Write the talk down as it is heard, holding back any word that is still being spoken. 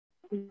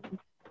Can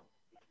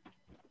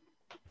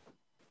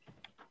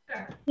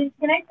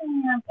I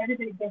edit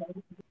it again?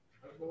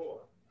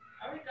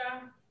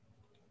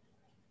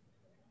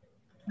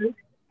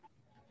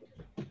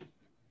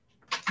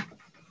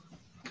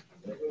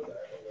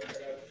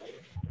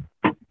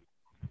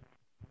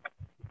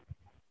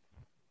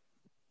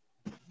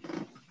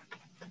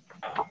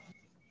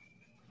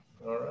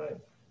 All right.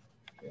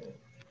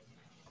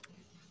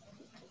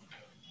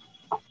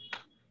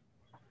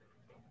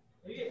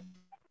 Okay.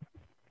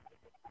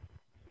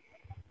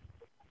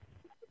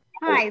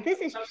 Hi, this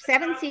is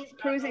Seven Seas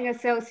Cruising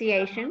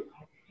Association,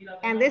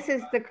 and this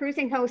is the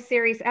Cruising Host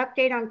Series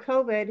update on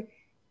COVID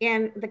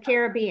in the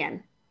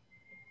Caribbean.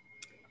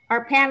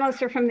 Our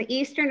panelists are from the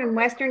Eastern and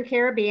Western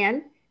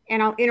Caribbean,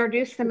 and I'll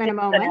introduce them in a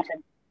moment.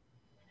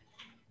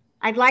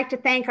 I'd like to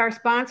thank our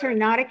sponsor,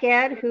 Nautic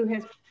Ed, who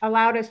has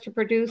allowed us to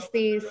produce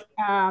these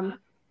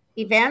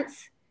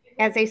events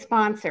as a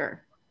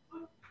sponsor.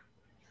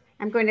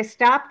 I'm going to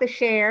stop the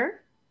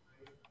share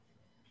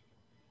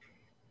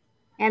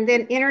and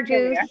then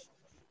introduce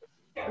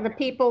the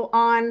people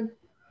on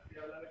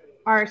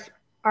our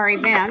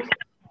event.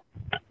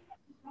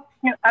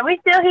 Are we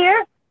still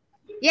here?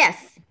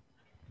 Yes.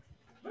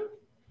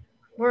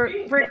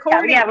 We're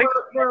recording. Yeah,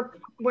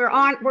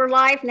 we're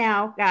live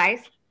now,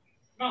 guys.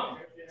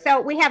 So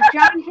we have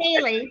John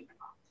Halley.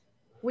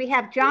 We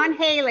have John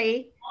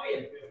Halley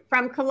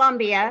from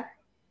Colombia,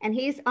 and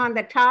he's on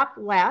the top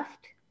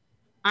left.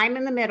 I'm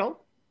in the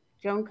middle,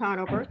 Joan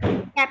Conover.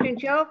 Captain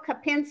Joe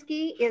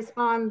Kopinski is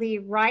on the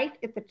right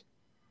at the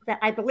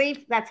I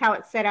believe that's how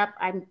it's set up.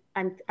 I'm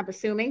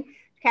assuming.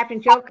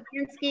 Captain Joe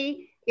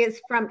Kopinski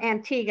is from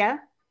Antigua.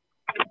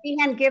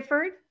 Behan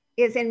Gifford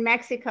is in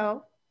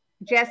Mexico.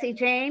 Jesse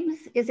James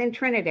is in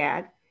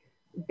Trinidad.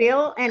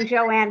 Bill and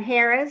Joanne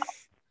Harris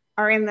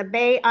are in the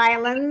Bay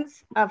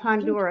Islands of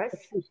Honduras.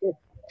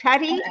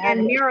 Tutty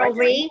and Meryl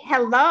Lee,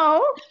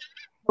 hello.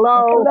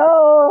 Hello.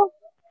 Hello.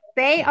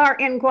 They are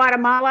in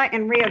Guatemala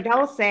and Rio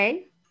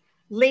Dulce.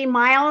 Lee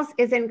Miles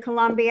is in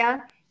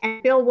Colombia,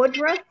 and Bill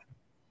Woodruff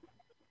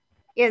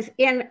is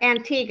in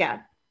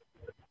Antigua.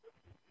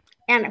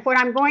 And what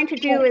I'm going to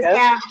do is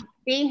have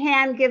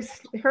Behan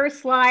gives her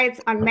slides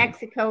on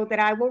Mexico that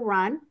I will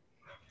run.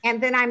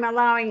 And then I'm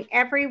allowing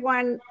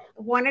everyone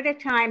one at a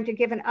time to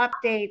give an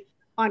update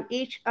on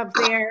each of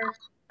their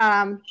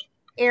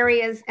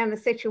areas and the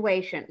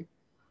situation.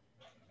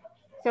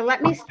 So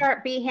let me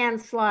start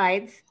Behan's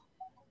slides.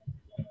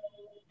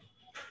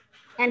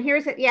 And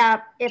here's it,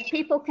 yeah, if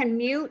people can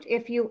mute,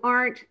 if you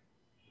aren't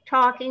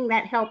talking,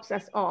 that helps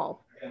us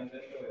all.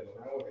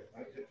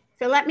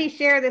 So let me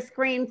share the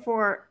screen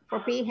for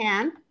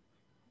Behan.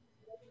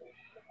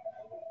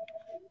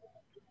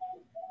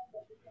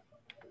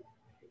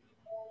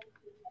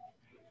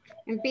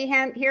 And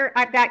Behan, here,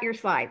 I've got your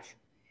slides.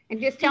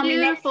 And just tell me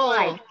next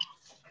slide.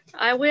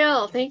 I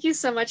will. Thank you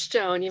so much,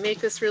 Joan. You make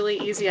this really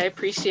easy. I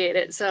appreciate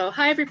it. So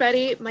hi,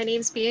 everybody. My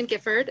name's Behan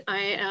Gifford. I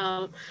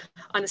am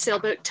on the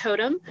sailboat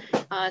Totem,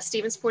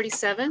 Stevens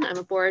 47. I'm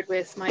aboard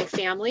with my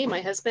family,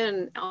 my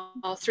husband, and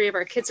all three of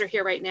our kids are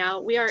here right now.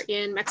 We are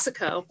in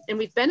Mexico, and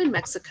we've been in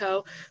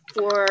Mexico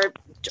for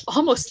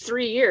almost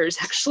 3 years,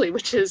 actually,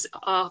 which is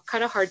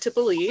kind of hard to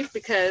believe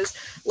because,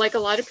 like a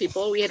lot of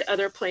people, we had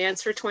other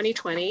plans for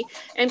 2020,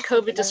 and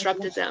COVID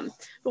disrupted them.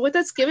 But what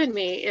that's given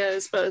me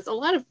is both a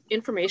lot of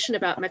information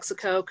about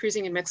Mexico,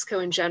 cruising in Mexico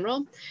in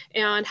general,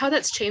 and how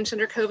that's changed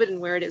under COVID and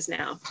where it is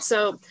now.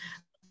 So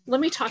let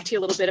me talk to you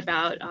a little bit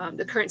about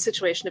the current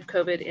situation of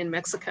COVID in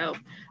Mexico.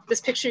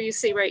 This picture you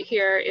see right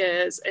here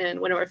is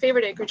in one of our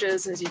favorite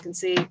anchorages. As you can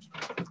see,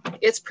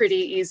 it's pretty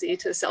easy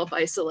to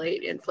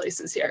self-isolate in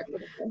places here.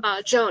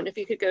 Joan, if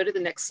you could go to the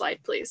next slide,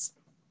 please.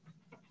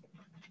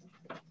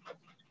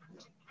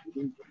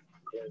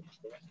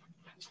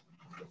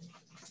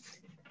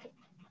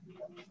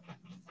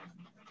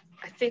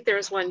 I think there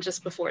was one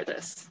just before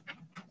this.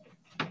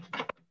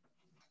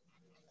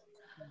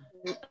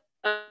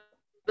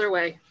 Other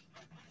way.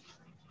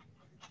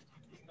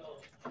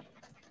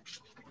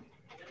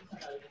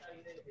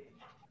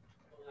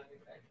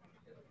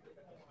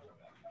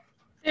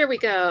 There we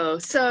go.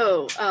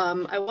 So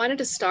I wanted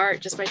to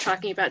start just by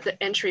talking about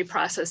the entry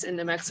process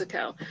into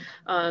Mexico.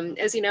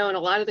 As you know, in a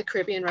lot of the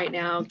Caribbean right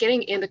now,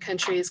 getting into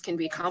countries can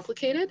be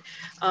complicated.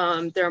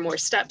 There are more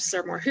steps,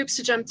 there are more hoops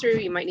to jump through.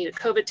 You might need a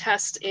COVID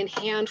test in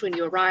hand when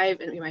you arrive,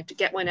 and you might have to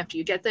get one after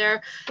you get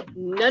there.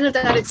 None of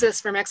that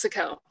exists for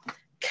Mexico.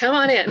 Come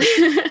on in.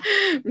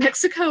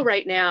 Mexico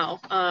right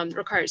now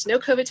requires no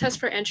COVID test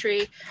for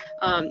entry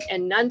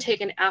and none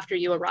taken after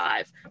you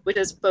arrive, which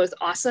is both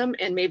awesome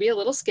and maybe a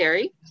little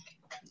scary.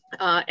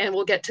 And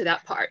we'll get to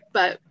that part.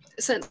 But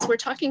since we're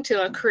talking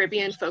to a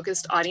Caribbean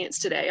focused audience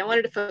today, I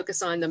wanted to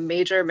focus on the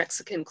major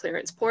Mexican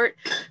clearance port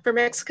for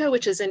Mexico,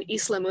 which is in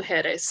Isla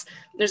Mujeres.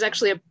 There's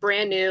actually a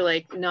brand new,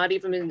 like not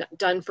even been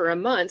done for a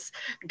month,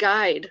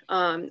 guide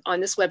on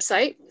this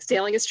website,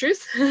 Sailing is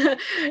Truth.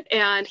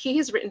 And he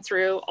has written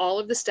through all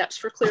of the steps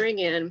for clearing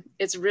in.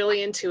 It's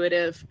really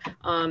intuitive.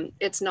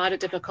 It's not a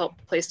difficult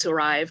place to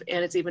arrive,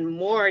 and it's even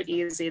more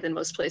easy than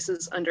most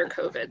places under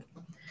COVID.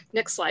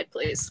 Next slide,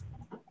 please.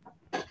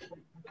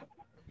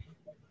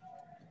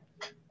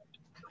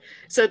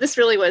 So this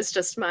really was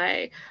just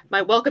my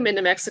welcome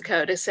into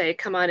Mexico to say,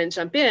 come on and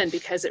jump in,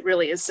 because it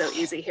really is so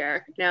easy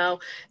here. Now,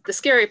 the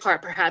scary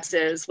part perhaps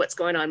is what's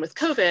going on with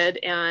COVID.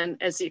 And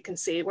as you can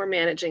see, we're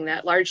managing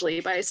that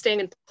largely by staying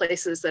in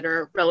places that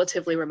are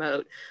relatively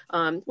remote,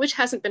 which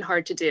hasn't been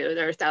hard to do.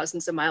 There are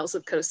thousands of miles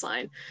of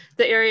coastline.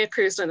 The area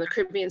cruised on the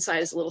Caribbean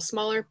side is a little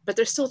smaller, but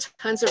there's still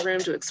tons of room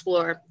to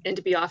explore and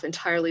to be off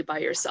entirely by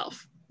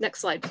yourself. Next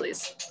slide,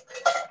 please.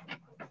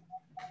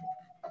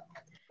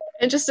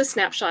 And just a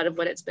snapshot of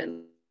what it's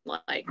been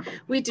like.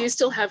 We do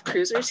still have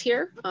cruisers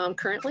here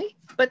currently,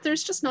 but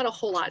there's just not a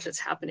whole lot that's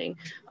happening.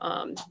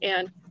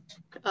 And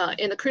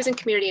the cruising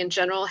community in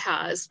general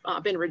has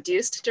been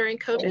reduced during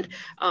COVID,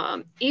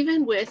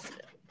 even with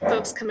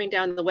folks coming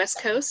down the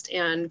West Coast,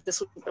 and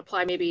this would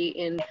apply maybe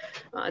in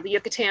the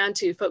Yucatan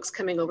to folks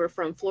coming over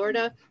from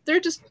Florida.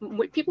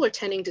 People are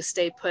tending to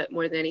stay put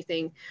more than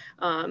anything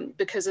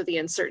because of the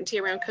uncertainty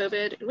around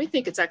COVID. And we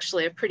think it's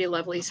actually a pretty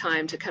lovely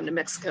time to come to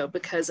Mexico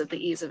because of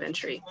the ease of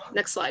entry.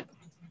 Next slide.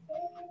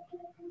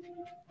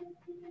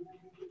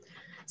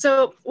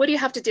 So what do you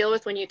have to deal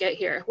with when you get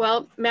here?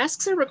 Well,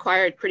 masks are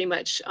required pretty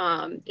much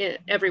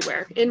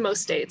everywhere in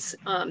most states.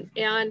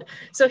 And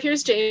so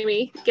here's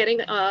Jamie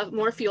getting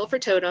more fuel for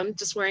Totem,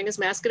 just wearing his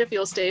mask at a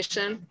fuel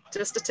station,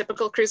 just a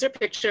typical cruiser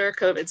picture,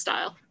 COVID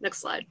style. Next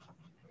slide.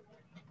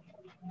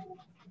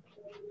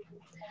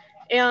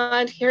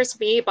 And here's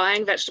me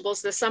buying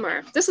vegetables this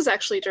summer. This is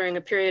actually during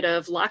a period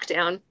of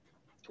lockdown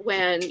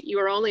when you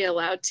are only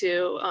allowed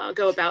to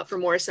go about for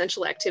more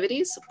essential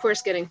activities. Of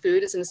course, getting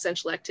food is an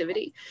essential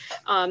activity.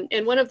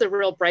 And one of the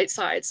real bright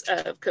sides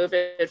of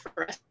COVID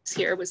for us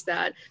here was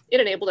that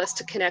it enabled us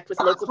to connect with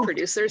local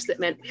producers. That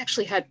meant we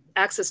actually had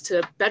access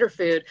to better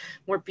food,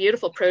 more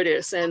beautiful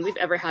produce than we've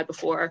ever had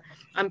before.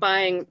 I'm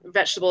buying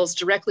vegetables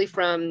directly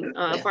from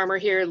a farmer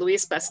here,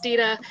 Luis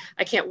Bastida.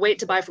 I can't wait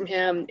to buy from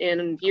him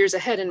in years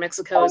ahead in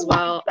Mexico as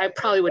well. I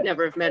probably would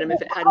never have met him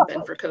if it hadn't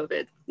been for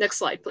COVID. Next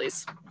slide,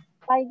 please.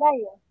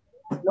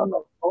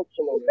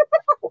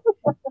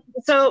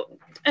 So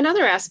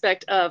another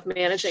aspect of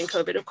managing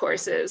COVID, of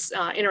course, is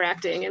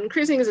interacting, and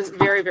cruising is a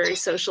very, very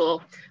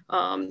social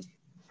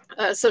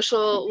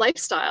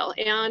lifestyle.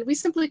 And we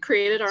simply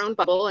created our own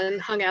bubble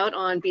and hung out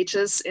on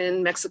beaches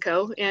in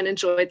Mexico and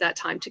enjoyed that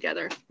time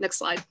together. Next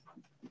slide.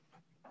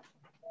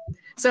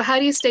 So how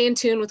do you stay in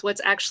tune with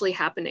what's actually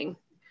happening?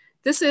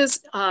 This is,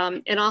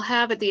 and I'll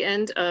have at the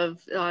end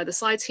of the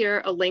slides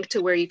here, a link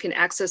to where you can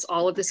access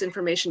all of this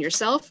information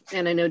yourself.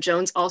 And I know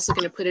Joan's also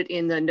going to put it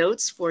in the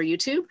notes for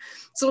YouTube.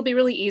 So it'll be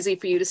really easy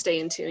for you to stay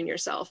in tune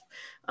yourself.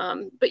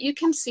 But you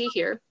can see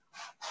here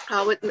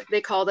what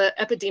they call the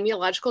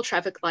epidemiological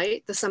traffic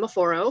light, the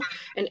semaforo,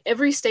 and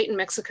every state in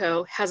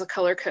Mexico has a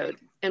color code.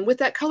 And with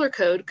that color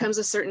code comes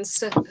a certain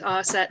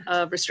set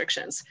of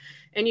restrictions.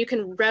 And you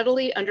can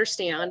readily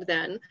understand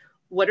then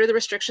what are the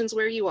restrictions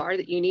where you are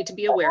that you need to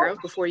be aware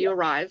of before you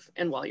arrive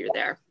and while you're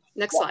there.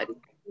 Next slide.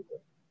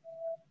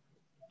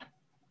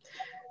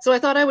 So I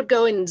thought I would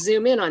go and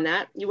zoom in on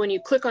that. When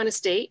you click on a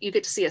state, you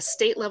get to see a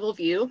state level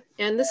view.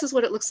 And this is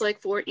what it looks like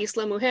for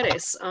Isla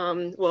Mujeres.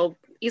 Well,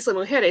 Isla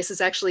Mujeres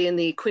is actually in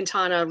the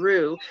Quintana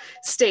Roo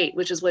state,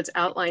 which is what's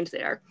outlined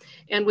there.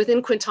 And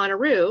within Quintana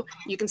Roo,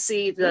 you can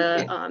see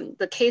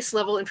the case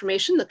level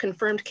information, the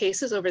confirmed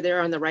cases over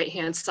there on the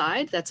right-hand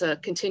side. That's a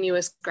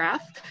continuous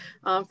graph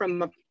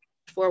from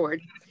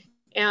forward.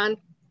 And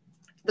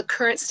the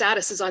current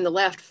status is on the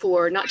left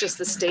for not just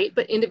the state,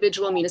 but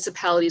individual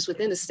municipalities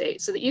within the state,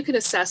 so that you can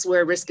assess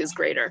where risk is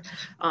greater.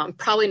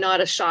 Probably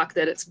not a shock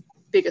that it's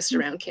biggest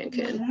around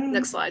Cancun.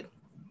 Next slide.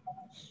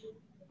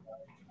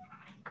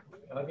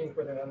 I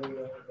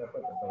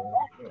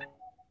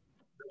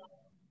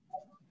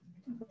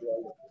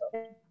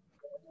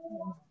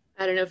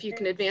don't know if you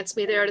can advance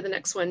me there to the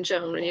next one,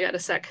 Joan, when you got a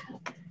sec.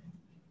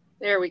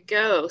 There we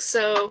go.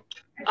 So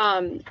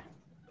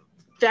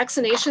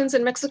vaccinations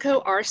in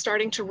Mexico are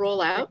starting to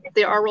roll out.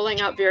 They are rolling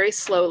out very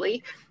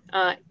slowly.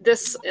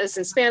 This is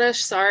in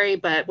Spanish, sorry,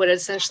 but what it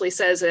essentially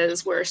says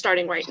is we're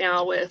starting right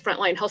now with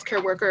frontline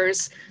healthcare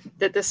workers,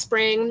 that this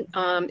spring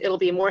it'll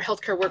be more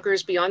healthcare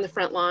workers beyond the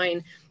front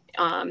line,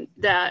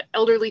 that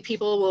elderly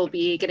people will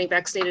be getting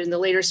vaccinated in the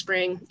later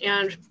spring,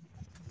 and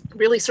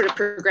really sort of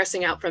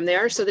progressing out from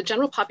there. So the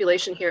general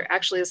population here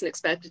actually isn't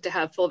expected to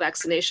have full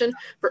vaccination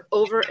for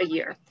over a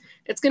year.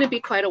 It's going to be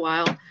quite a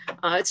while.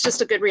 It's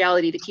just a good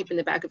reality to keep in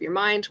the back of your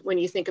mind when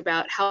you think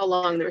about how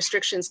long the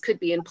restrictions could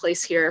be in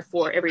place here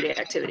for everyday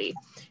activity.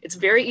 It's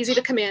very easy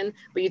to come in,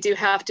 but you do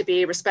have to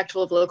be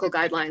respectful of local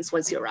guidelines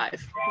once you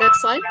arrive. Next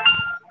slide.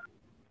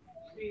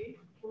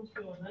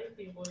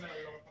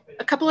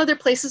 A couple other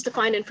places to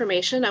find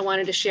information I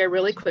wanted to share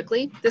really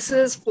quickly. This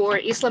is for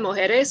Isla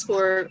Mujeres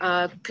for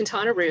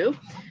Quintana Roo.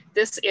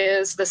 This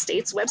is the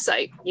state's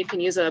website. You can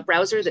use a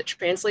browser that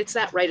translates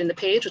that right in the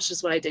page, which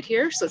is what I did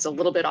here. So it's a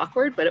little bit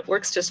awkward, but it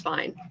works just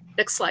fine.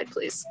 Next slide,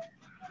 please.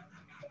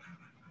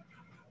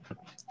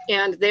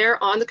 And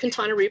there on the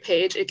Quintana Roo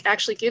page, it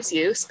actually gives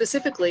you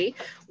specifically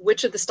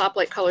which of the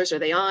stoplight colors are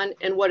they on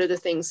and what are the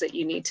things that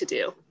you need to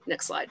do.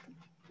 Next slide.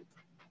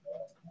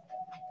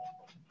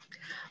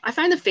 I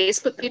find the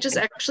Facebook pages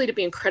actually to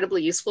be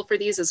incredibly useful for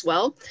these as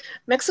well.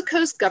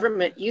 Mexico's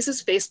government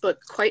uses Facebook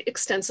quite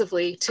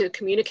extensively to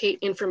communicate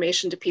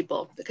information to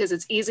people because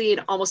it's easy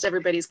and almost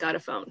everybody's got a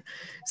phone.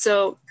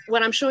 So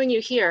what I'm showing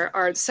you here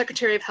are the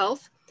Secretary of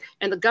Health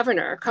and the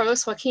governor.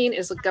 Carlos Joaquin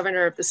is the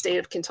governor of the state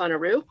of Quintana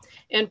Roo.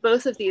 And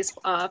both of these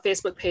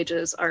Facebook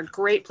pages are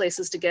great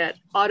places to get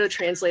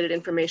auto-translated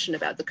information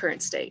about the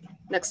current state.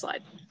 Next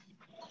slide.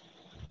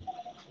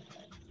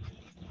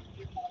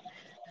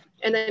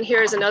 And then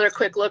here's another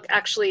quick look,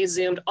 actually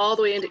zoomed all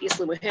the way into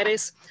Isla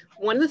Mujeres.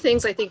 One of the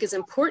things I think is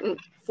important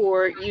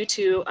for you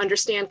to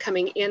understand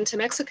coming into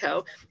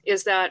Mexico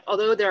is that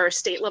although there are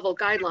state level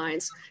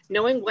guidelines,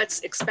 knowing what's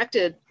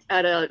expected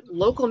at a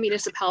local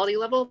municipality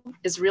level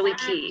is really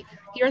key.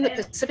 Here on the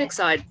Pacific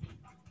side,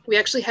 we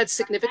actually had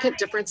significant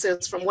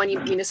differences from one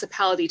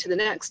municipality to the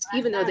next,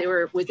 even though they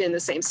were within the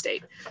same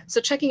state.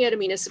 So checking at a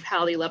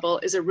municipality level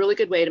is a really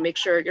good way to make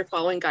sure you're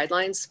following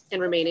guidelines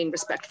and remaining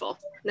respectful.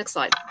 Next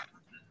slide.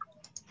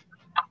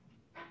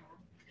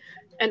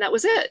 And that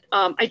was it.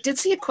 I did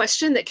see a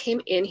question that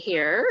came in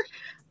here.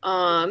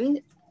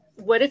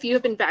 What if you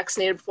have been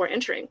vaccinated before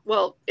entering?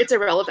 Well, it's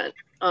irrelevant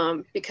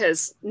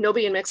because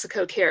nobody in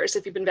Mexico cares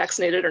if you've been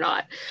vaccinated or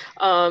not.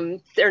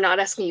 They're not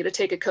asking you to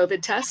take a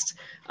COVID test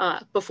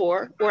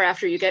before or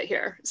after you get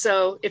here.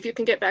 So if you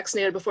can get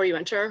vaccinated before you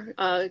enter,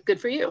 good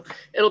for you.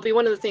 It'll be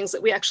one of the things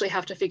that we actually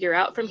have to figure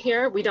out from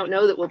here. We don't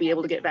know that we'll be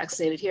able to get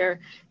vaccinated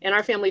here. And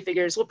our family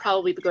figures we'll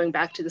probably be going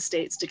back to the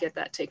States to get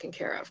that taken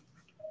care of.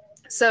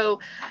 So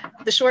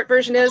the short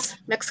version is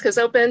Mexico's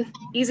open,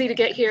 easy to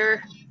get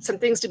here, some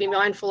things to be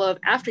mindful of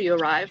after you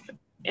arrive.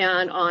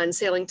 And on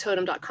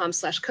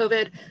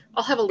SailingTotem.com/COVID,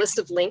 I'll have a list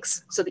of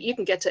links so that you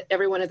can get to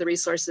every one of the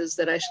resources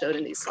that I showed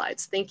in these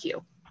slides. Thank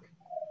you.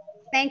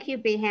 Thank you,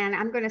 Behan.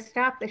 I'm going to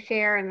stop the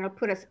share and it'll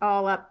put us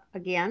all up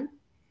again.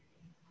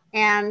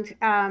 And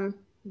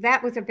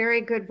that was a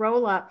very good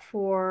roll up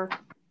for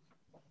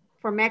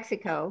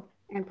Mexico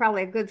and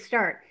probably a good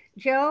start.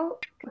 Joe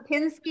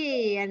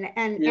Kopinski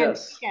and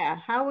yes. Antigua,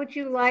 how would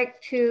you like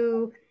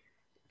to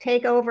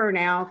take over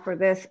now for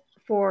this,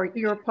 for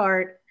your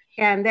part?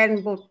 And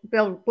then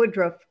Bill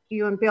Woodruff,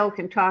 you and Bill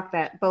can talk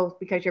that both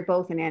because you're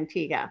both in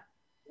Antigua.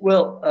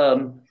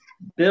 Well,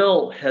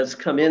 Bill has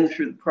come in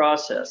through the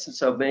process. And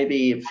so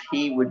maybe if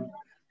he would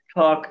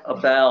talk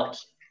about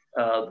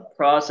the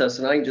process,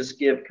 and I can just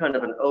give kind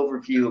of an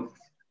overview of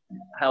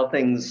how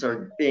things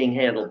are being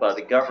handled by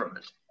the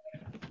government.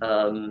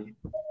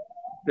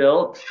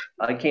 Bill,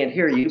 I can't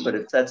hear you, but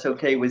if that's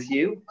okay with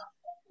you.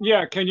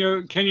 Yeah, can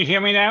you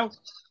hear me now?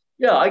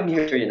 Yeah, I can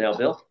hear you now,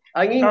 Bill.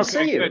 I can even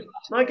see you. Good.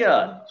 My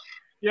God.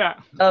 Yeah,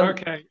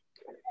 okay.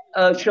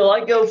 Shall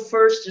I go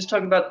first, just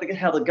talk about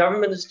how the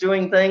government is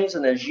doing things,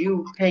 and as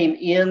you came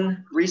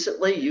in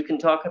recently, you can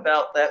talk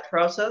about that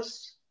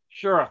process?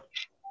 Sure.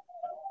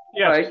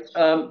 Yes.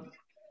 All right.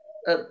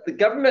 The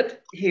government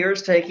here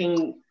is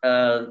taking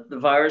the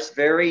virus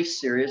very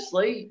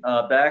seriously.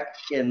 Back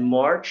in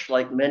March,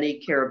 like many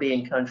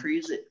Caribbean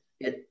countries,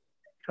 it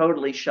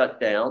totally shut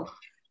down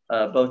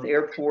both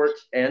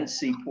airports and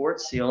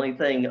seaports. The only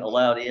thing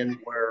allowed in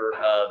were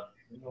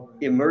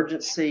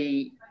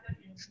emergency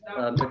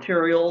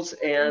materials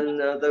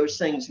and those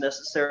things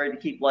necessary to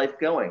keep life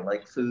going,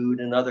 like food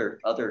and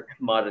other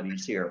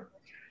commodities here.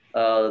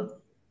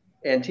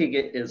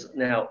 Antigua is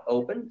now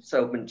open. It's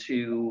open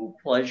to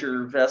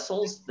pleasure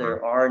vessels.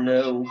 There are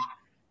no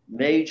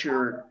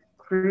major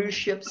cruise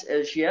ships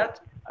as yet.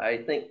 I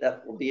think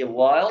that will be a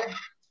while.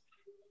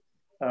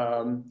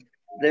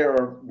 There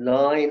are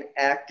 9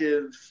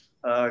 active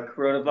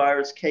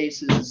coronavirus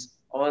cases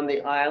on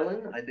the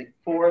island. I think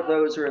 4 of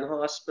those are in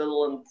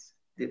hospital and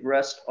the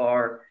rest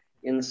are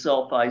in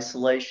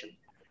self-isolation.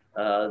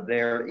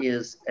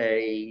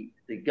 The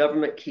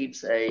government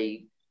keeps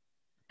a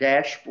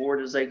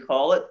dashboard, as they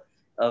call it,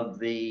 of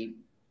the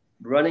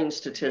running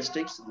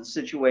statistics of the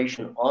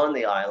situation on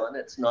the island.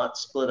 It's not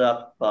split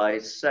up by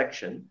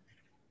section,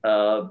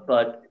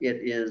 but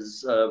it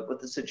is what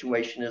the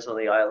situation is on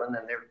the island,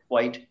 and they're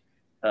quite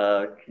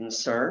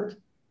concerned.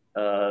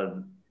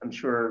 I'm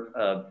sure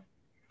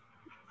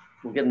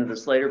we'll get into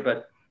this later,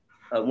 but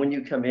when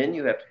you come in,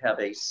 you have to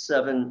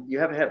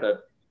have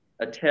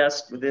a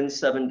test within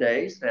 7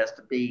 days. It has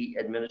to be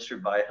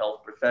administered by a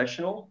health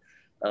professional.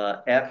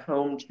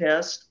 At-home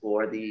test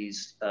or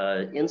these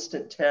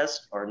instant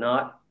tests are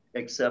not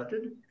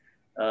accepted.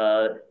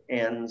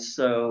 And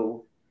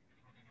so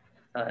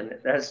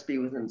that has to be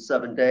within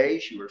 7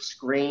 days. You are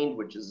screened,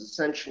 which is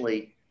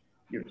essentially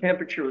your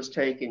temperature was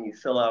taken. You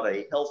fill out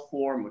a health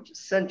form, which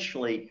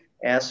essentially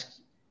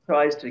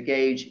tries to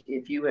gauge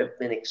if you have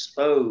been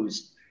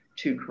exposed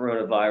to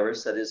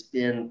coronavirus, that has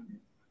been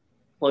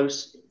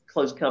close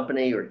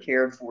company or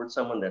cared for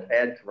someone that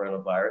had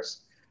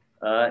coronavirus.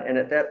 And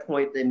at that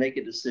point, they make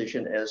a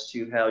decision as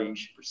to how you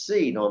should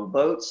proceed. On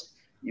boats,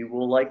 you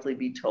will likely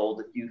be told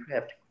that you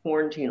have to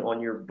quarantine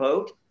on your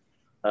boat.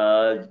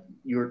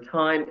 Your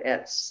time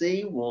at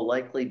sea will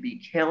likely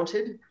be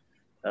counted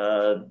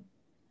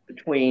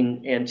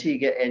between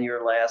Antigua and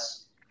your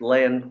last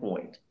land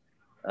point.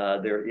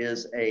 There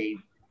is a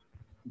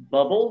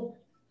bubble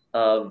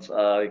of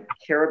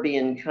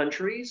Caribbean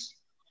countries.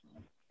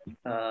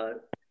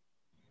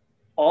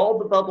 All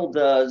the bubble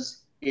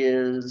does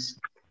is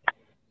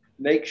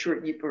make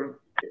sure it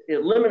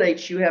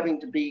eliminates you having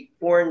to be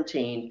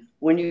quarantined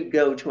when you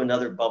go to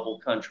another bubble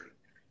country.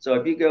 So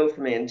if you go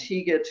from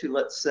Antigua to,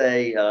 let's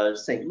say,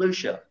 St.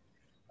 Lucia,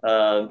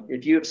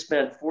 if you have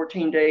spent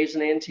 14 days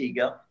in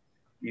Antigua,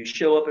 you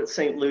show up at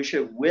St.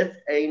 Lucia with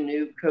a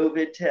new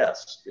COVID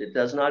test. It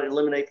does not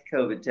eliminate the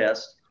COVID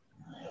test.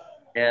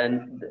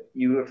 And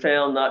you are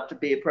found not to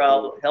be a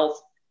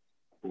health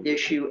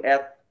issue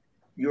at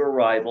your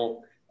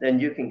arrival, then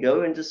you can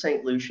go into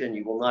St. Lucia and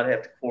you will not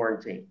have to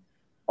quarantine.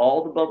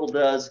 All the bubble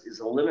does is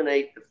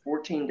eliminate the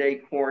 14-day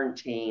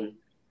quarantine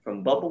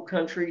from bubble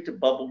country to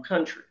bubble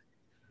country.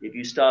 If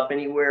you stop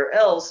anywhere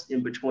else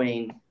in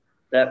between,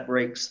 that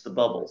breaks the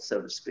bubble,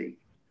 so to speak.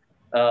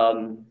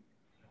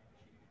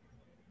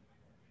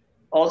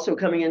 Also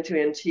coming into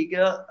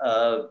Antigua,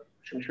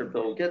 which I'm sure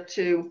Bill will get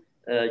to,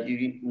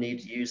 you need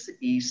to use the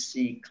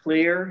EC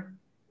Clear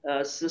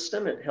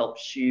system. It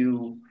helps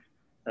you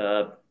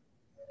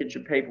get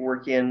your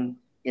paperwork in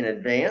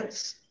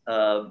advance,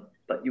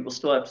 but you will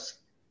still have to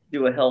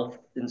do a health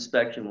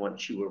inspection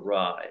once you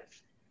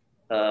arrive.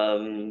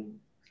 Other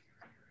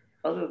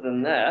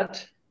than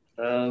that,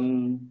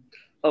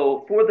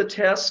 for the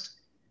test,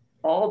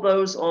 all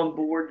those on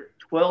board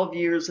 12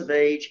 years of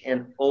age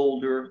and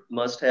older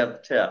must have the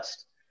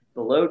test.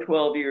 Below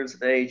 12 years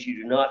of age,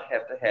 you do not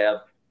have to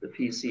have the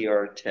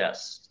PCR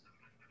test.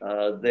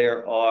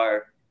 There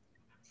are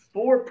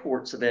 4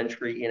 ports of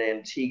entry in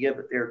Antigua,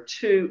 but there are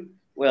 2.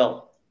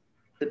 Well,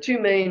 the 2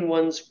 main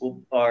ones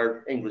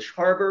are English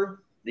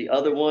Harbor. The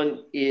other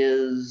one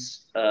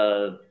is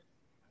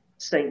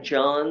St.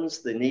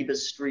 John's, the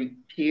Nevis Street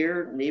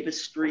Pier.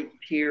 Nevis Street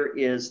Pier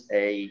is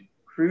a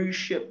cruise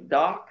ship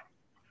dock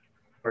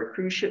or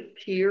cruise ship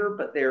pier,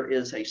 but there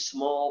is a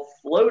small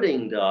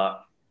floating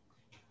dock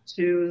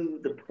to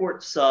the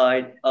port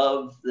side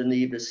of the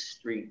Nevis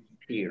Street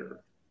Pier.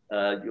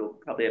 You'll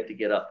probably have to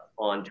get up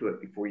onto it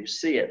before you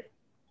see it.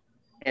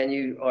 And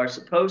you are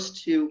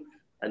supposed to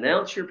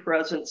announce your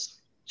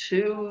presence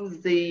to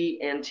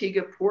the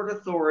Antigua Port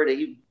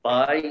Authority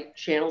by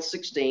Channel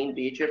 16,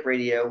 VHF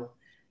radio,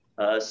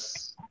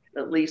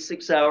 at least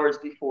 6 hours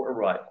before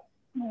arrival.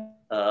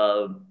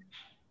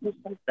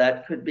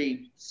 That could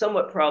be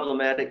somewhat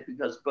problematic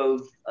because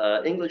both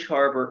English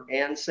Harbor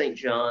and St.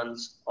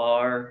 John's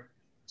are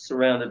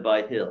surrounded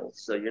by hills.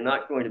 So you're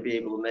not going to be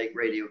able to make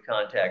radio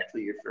contact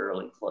till you're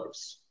fairly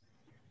close.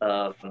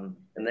 And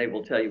they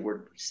will tell you where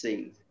to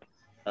proceed.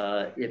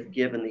 If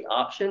given the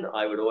option,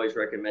 I would always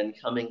recommend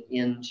coming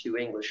into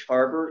English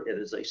Harbor. It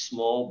is a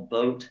small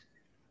boat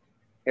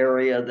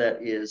area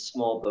that is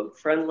small boat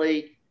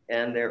friendly,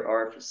 and there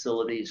are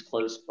facilities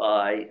close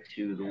by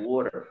to the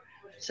water.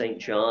 St.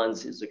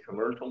 John's is a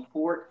commercial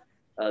port.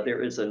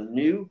 There is a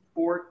new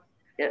port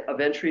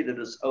of entry that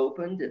is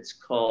opened. It's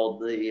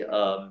called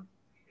the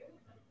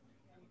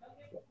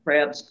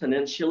Crabs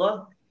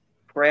Peninsula.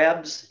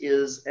 Crabs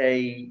is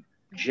a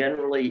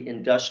generally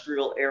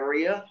industrial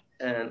area,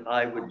 and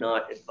I would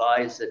not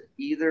advise it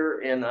either.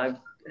 And I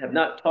have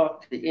not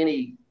talked to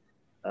any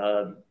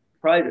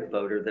private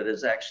boater that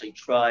has actually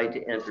tried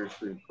to enter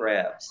through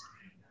Crabs.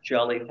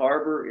 Jolly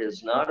Harbor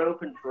is not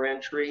open for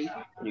entry.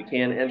 You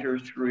can enter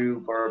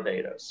through through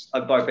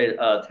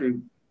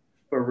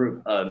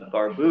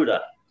Barbuda.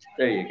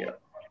 There you go.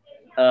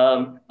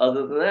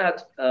 Other than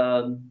that,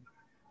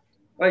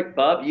 right,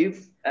 Bob,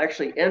 you've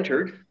actually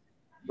entered.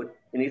 But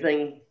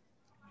anything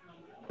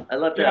I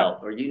left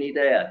out or you need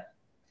to add?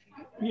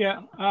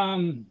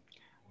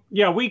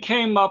 Yeah, we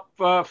came up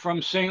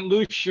from St.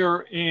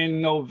 Lucia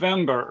in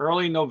November,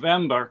 early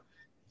November,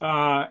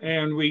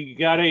 and we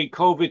got a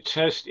COVID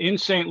test in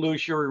St.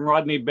 Lucia in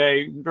Rodney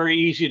Bay. Very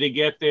easy to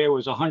get there. It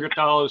was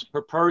 $100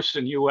 per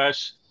person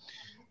US,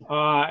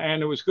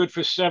 and it was good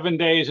for 7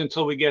 days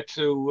until we get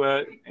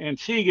to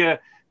Antigua.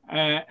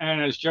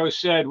 And as Joe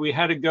said, we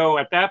had to go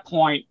at that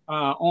point,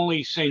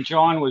 only St.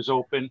 John was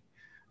open.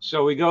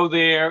 So we go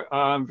there,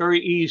 very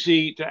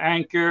easy to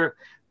anchor.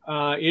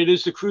 It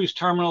is the cruise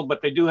terminal,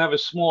 but they do have a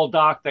small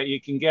dock that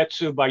you can get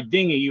to by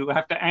dinghy. You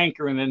have to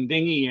anchor and then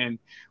dinghy in.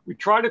 We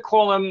tried to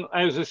call them,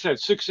 as I said,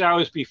 6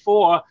 hours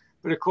before,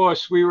 but of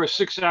course we were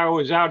 6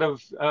 hours out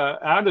of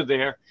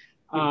there,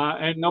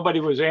 and nobody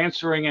was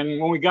answering.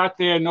 And when we got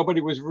there, nobody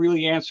was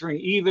really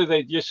answering either.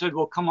 They just said,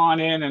 "Well, come on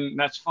in," and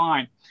that's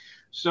fine.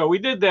 So we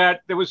did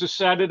that. There was a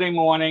Saturday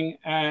morning,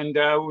 and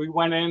we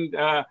went in.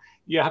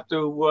 You have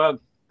to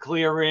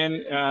clear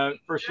in.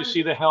 First, you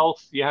see the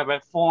health. You have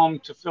a form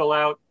to fill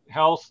out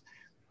health.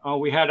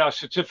 We had our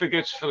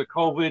certificates for the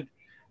COVID,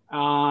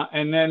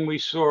 and then we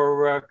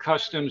saw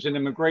customs and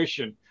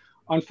immigration.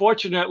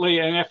 Unfortunately,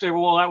 and after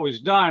all that was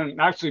done,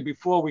 actually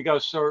before we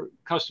got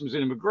customs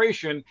and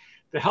immigration,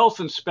 the health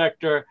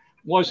inspector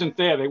wasn't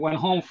there. They went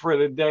home for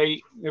the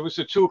day. It was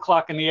at 2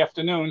 o'clock in the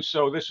afternoon.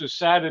 So this was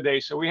Saturday.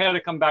 So we had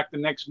to come back the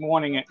next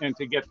morning and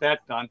to get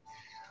that done.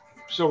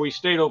 So we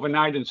stayed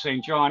overnight in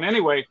St. John.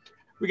 Anyway,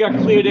 we got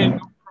cleared in,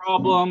 no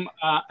problem,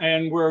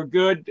 and we're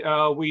good.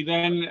 We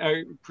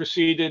then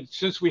proceeded,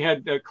 since we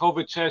had the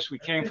COVID test, we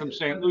came from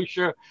St.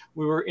 Lucia.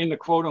 We were in the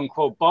quote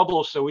unquote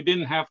bubble, so we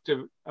didn't have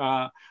to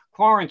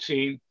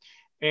quarantine.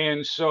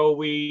 And so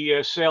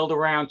we sailed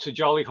around to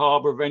Jolly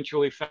Harbor,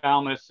 eventually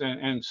Falmouth,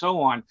 and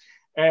so on.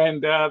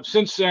 And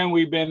since then,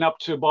 we've been up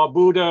to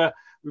Barbuda.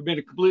 We've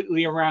been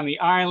completely around the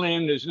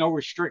island. There's no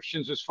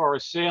restrictions as far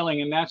as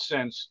sailing in that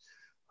sense.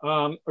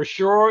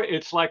 Ashore,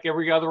 it's like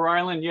every other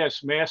island.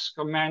 Yes, masks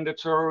are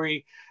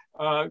mandatory,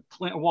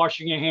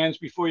 washing your hands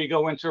before you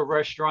go into a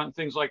restaurant,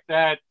 things like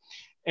that.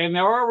 And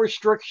there are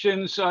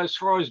restrictions as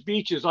far as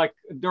beaches, like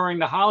during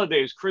the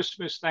holidays,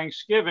 Christmas,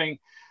 Thanksgiving,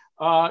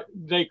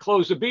 they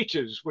closed the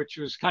beaches, which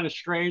was kind of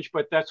strange,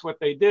 but that's what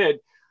they did.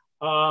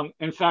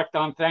 In fact,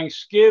 on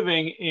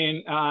Thanksgiving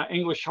in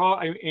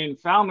in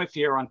Falmouth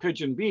here on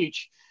Pigeon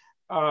Beach,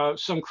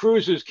 some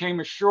cruisers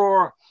came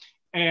ashore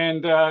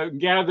and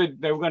gathered.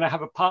 They were going to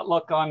have a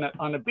potluck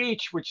on the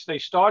beach, which they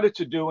started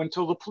to do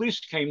until the police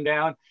came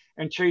down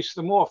and chased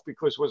them off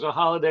because it was a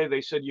holiday.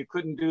 They said you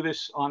couldn't do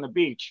this on the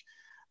beach.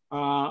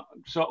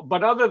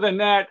 But other than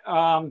that,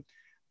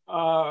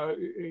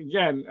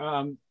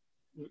 again,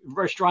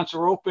 restaurants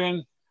are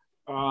open,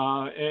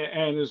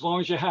 and as long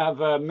as you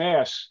have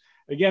masks.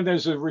 Again,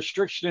 there's a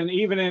restriction,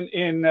 even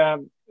in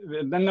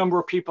the number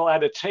of people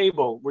at a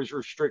table was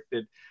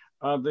restricted.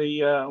 In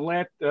the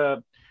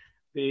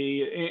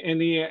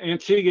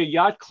Antigua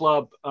Yacht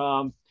Club,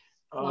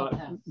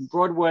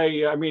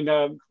 Broadway,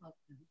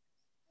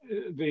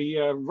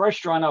 the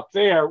restaurant up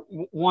there,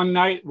 one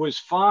night was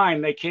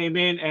fine. They came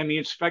in and the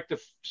inspector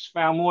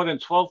found more than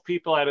 12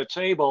 people at a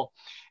table,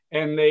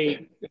 and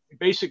they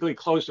basically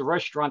closed the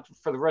restaurant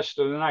for the rest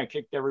of the night,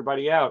 kicked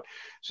everybody out.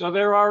 So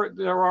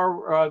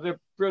they're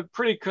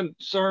pretty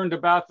concerned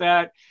about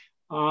that.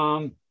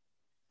 But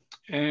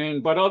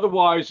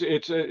otherwise,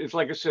 it's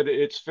like I said,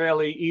 it's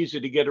fairly easy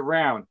to get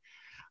around.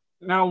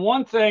 Now,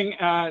 one thing,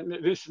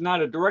 this is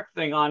not a direct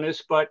thing on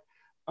this, but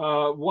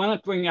one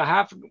thing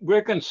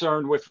we're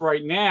concerned with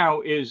right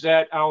now is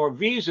that our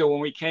visa, when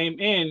we came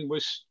in,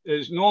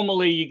 is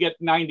normally you get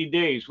 90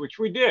 days, which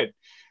we did.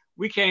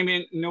 We came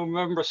in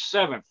November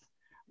 7th.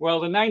 Well,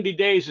 the 90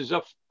 days is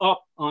up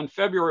on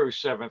February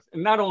 7th.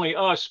 And not only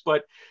us,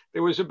 but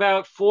there was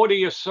about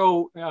 40 or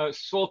so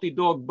Salty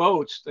Dog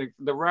boats,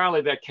 the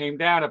rally that came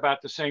down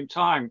about the same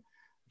time,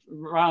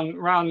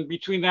 around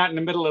between that and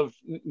the middle of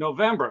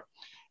November.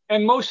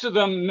 And most of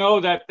them know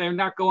that they're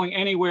not going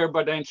anywhere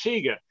but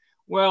Antigua.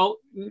 Well,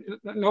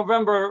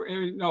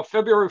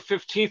 February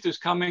 15th is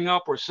coming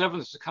up, or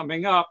 7th is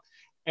coming up.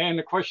 And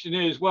the question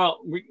is, well,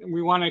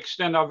 we want to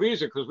extend our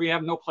visa because we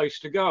have no place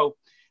to go.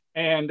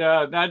 And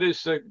that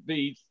is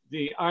the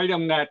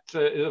item that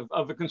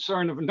of the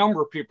concern of a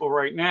number of people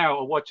right now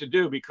of what to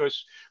do,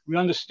 because we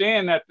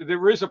understand that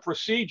there is a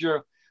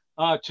procedure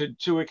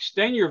to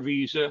extend your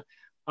visa,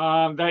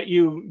 that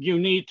you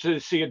need to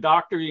see a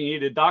doctor, you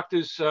need a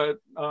doctor's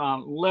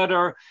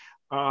letter,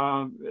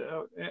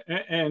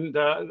 and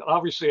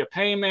obviously a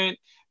payment,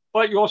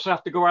 but you also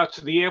have to go out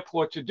to the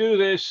airport to do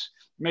this,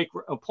 make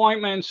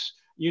appointments.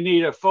 You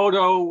need a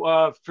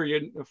photo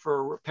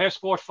for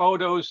passport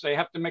photos. They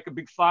have to make a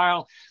big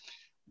file.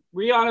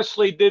 We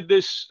honestly did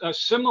this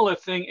similar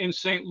thing in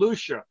St.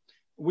 Lucia.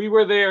 We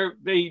were there.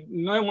 They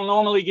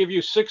normally give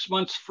you 6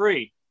 months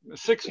free,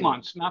 6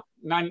 months, not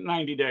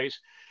 90 days.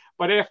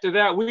 But after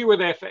that, we were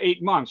there for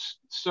 8 months.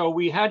 So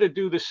we had to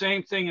do the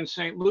same thing in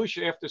St.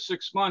 Lucia after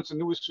 6 months. And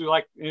it was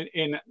like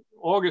in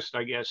August,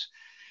 I guess.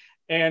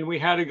 And we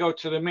had to go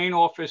to the main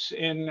office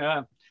in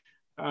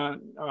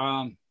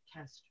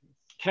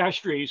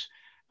Castries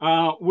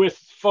with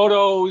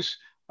photos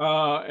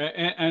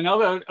and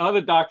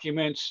other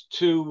documents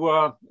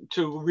to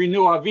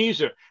renew our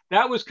visa.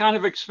 That was kind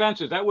of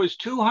expensive. That was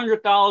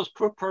 $200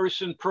 per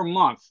person per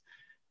month.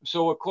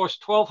 So it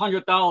cost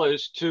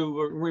 $1,200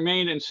 to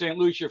remain in St.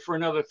 Lucia for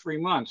another 3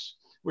 months,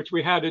 which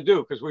we had to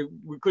do because we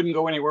couldn't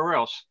go anywhere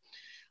else.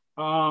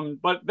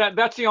 But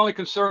that's the only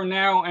concern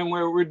now, and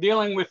we're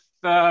dealing with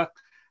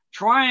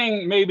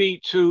trying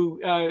maybe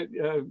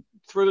to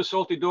through the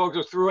Salty Dogs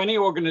or through any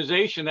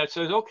organization that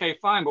says, okay,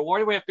 fine, but why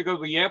do we have to go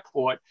to the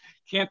airport?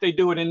 Can't they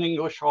do it in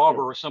English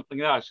Harbor or something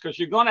else? Because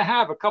you're going to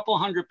have a couple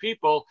hundred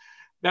people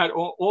that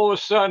all of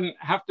a sudden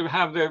have to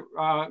have their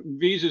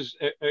visas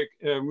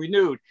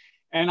renewed.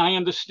 And I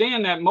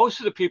understand that most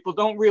of the people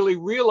don't really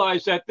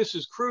realize that this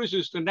is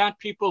cruises. They're not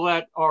people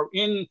that are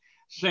in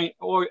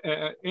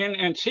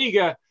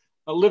Antigua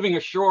living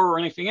ashore or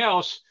anything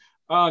else.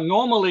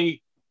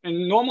 Normally,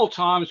 in normal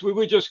times, we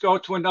would just go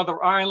to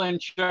another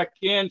island, check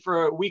in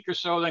for a week or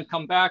so, then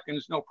come back, and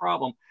it's no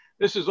problem.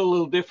 This is a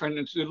little different.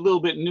 It's a little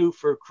bit new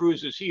for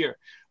cruises here.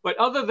 But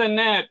other than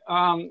that,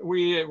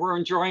 we're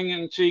enjoying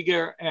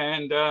Antigua,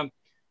 and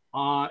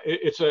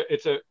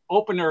it's an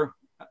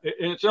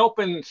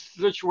open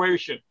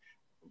situation,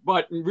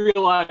 but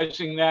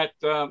realizing that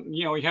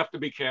you have to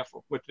be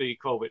careful with the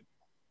COVID.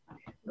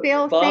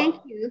 Bill, Bob?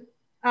 Thank you.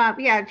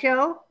 Yeah,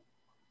 Joe?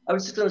 I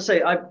was just going to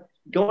say,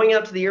 going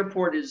out to the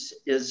airport is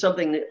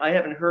something that I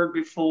haven't heard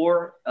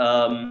before.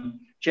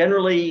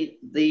 Generally,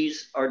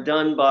 these are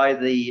done by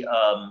the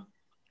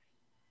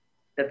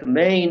at the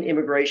main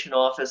immigration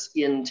office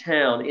in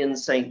town in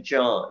St.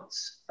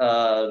 John's.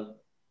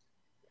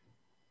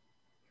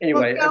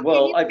 Anyway,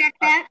 Bill, can you check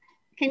that?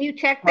 Can you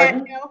check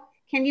that, Bill?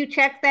 Can you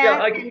check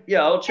that?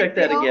 Yeah, I'll check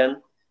that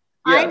again.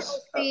 Yes.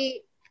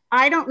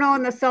 I don't know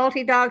in the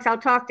Salty Dogs. I'll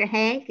talk to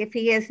Hank if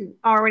he isn't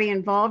already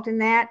involved in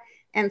that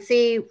and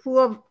see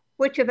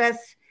which of us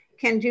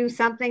can do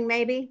something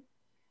maybe.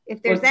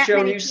 If there's that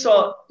Joan, many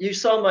you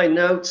saw my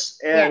notes,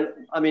 and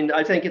yeah. I mean,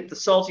 I think if the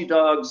Salty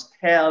Dogs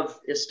have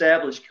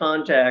established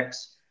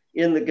contacts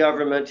in the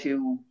government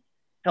who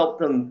help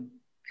them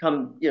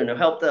come,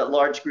 help that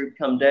large group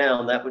come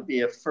down, that would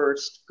be a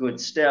first good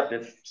step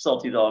if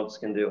Salty Dogs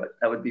can do it.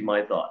 That would be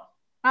my thought.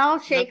 I'll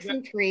shake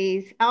some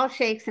trees. I'll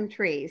shake some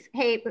trees.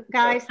 Hey,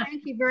 guys,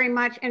 thank you very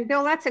much. And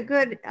Bill, that's a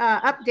good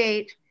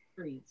update.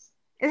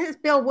 This is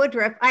Bill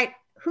Woodruff.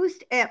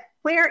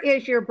 Where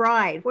is your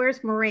bride?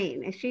 Where's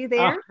Maureen? Is she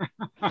there?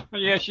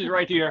 Yeah, she's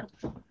right here.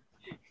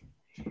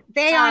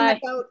 They on the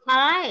boat.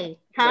 Hi.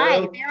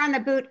 They're on the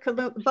boat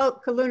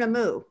Kaluna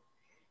Moo.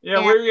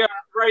 Yeah, we are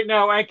right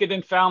now anchored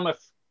in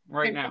Falmouth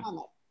now.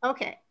 Falmouth.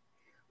 Okay.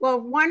 Well,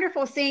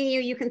 wonderful seeing you.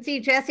 You can see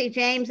Jesse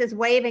James is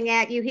waving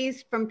at you.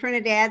 He's from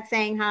Trinidad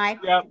saying hi.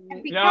 Yep.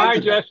 Hi,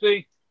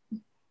 Jesse.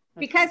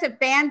 Because of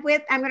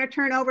bandwidth, I'm going to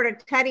turn over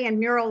to Tutty and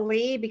Muriel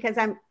Lee because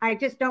I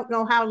just don't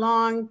know how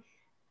long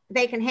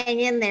they can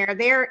hang in there.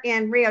 They're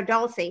in Rio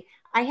Dulce.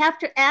 I have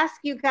to ask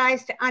you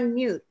guys to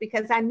unmute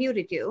because I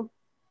muted you.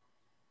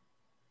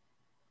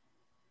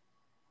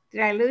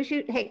 Did I lose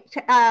you? Hey,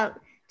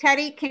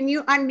 Tutty, can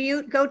you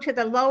unmute? Go to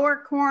the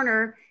lower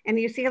corner and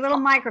you see a little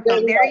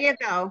microphone. There you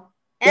go.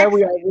 There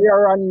we are. We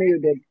are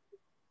unmuted.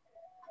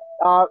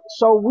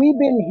 So we've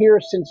been here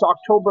since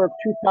October of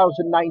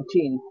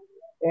 2019,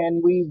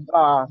 and we've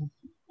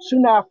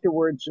soon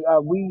afterwards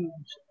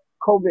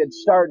COVID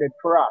started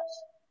for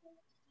us.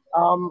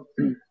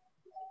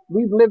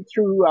 We've lived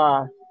through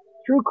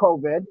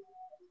COVID,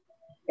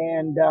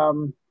 and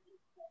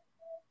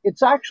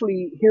it's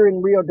actually here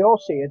in Rio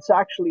Dulce. It's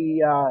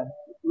actually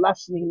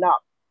lessening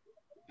up.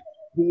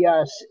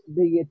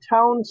 The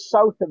town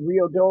south of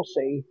Rio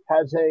Dulce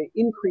has an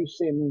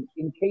increase in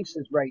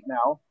cases right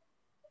now,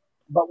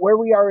 but where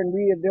we are in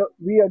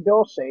Rio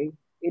Dulce,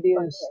 it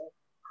is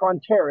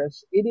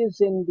Fronteras. It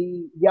is in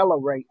the yellow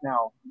right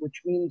now,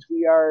 which means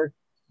we are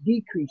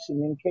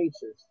decreasing in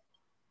cases.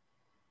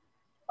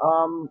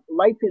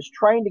 Life is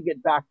trying to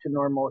get back to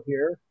normal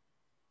here,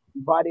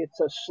 but it's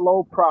a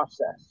slow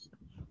process.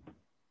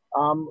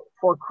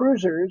 For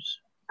cruisers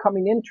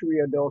coming into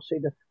Rio Dulce,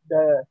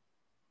 the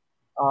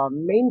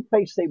main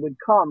place they would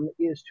come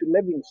is to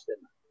Livingston.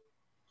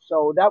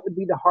 So that would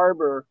be the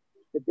harbor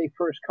that they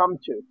first come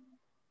to.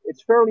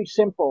 It's fairly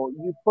simple.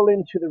 You pull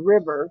into the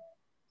river,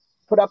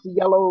 put up a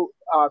yellow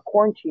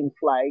quarantine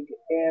flag,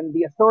 and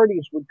the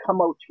authorities would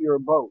come out to your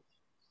boat.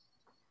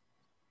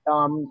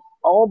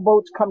 All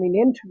boats coming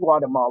into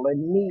Guatemala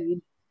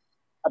need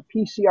a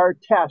PCR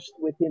test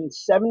within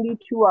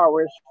 72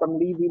 hours from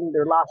leaving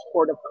their last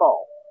port of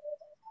call.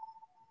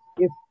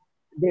 If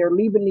they're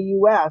leaving the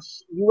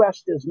U.S.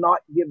 does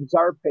not give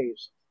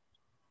Zarpes.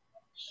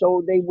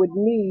 So they would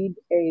need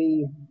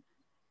a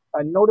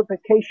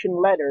notification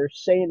letter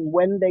saying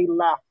when they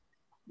left,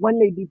 when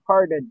they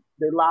departed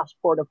their last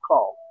port of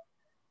call,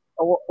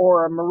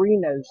 or a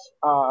marina's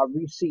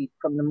receipt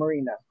from the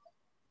marina.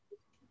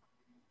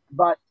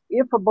 But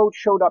if a boat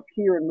showed up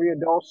here in Rio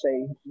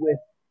Dulce with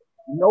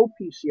no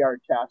PCR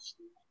test,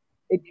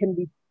 they can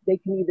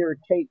either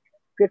take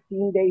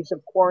 15 days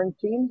of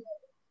quarantine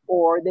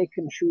or they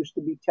can choose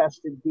to be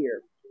tested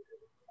here.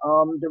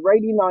 The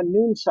writing on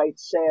Noon site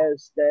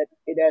says that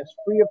it has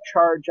free of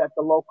charge at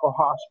the local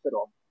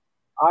hospital.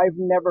 I've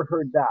never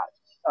heard that.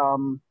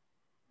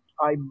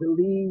 I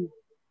believe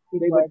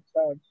they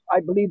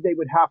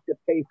would have to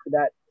pay for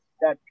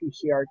that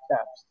PCR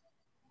test.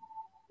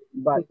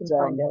 But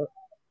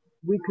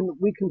we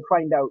can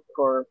find out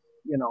for,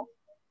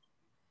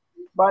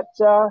 But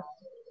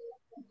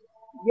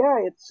yeah,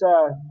 it's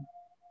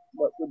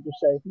what would you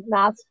say?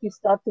 Mask, you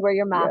still have to wear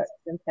your masks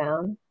in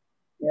town.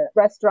 Yeah.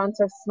 Restaurants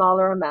are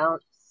smaller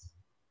amounts.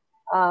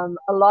 A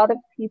lot of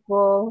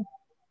people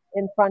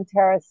in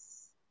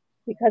Fronteras,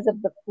 because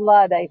of the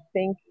flood, I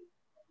think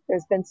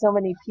there's been so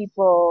many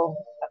people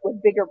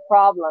with bigger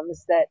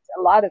problems that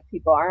a lot of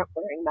people aren't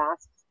wearing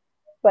masks.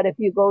 But if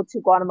you go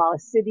to Guatemala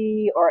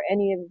City or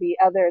any of the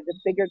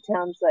bigger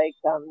towns like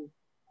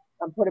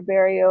Puerto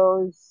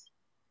Barrios,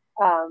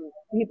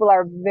 people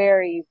are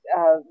very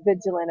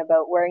vigilant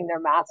about wearing their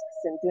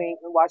masks and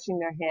washing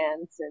their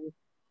hands, and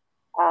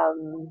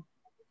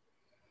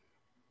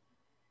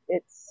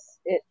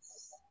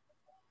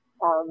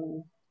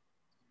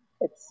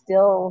it's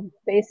still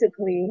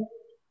basically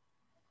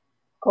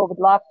COVID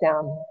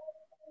lockdown.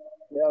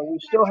 Yeah, we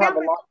still have a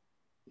lot.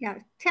 Yeah,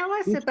 tell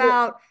us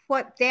about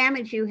what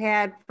damage you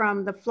had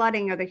from the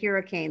flooding or the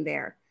hurricane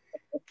there.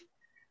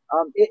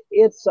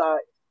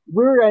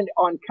 We're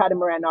on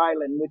Catamaran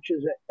Island, which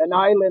is an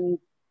island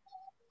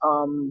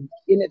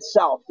in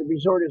itself. The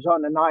resort is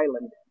on an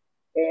island,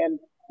 and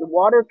the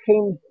water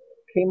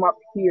came up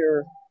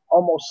here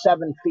almost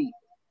 7 feet.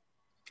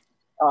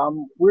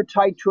 We're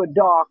tied to a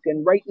dock,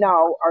 and right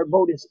now our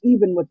boat is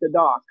even with the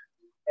dock.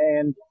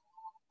 And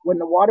when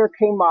the water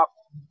came up,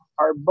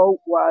 our boat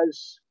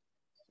was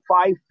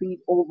 5 feet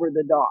over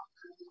the dock.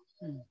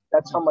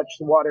 That's how much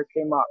the water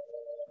came up.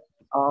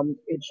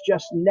 It's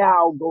just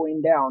now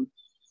going down.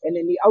 And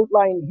in the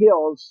outlying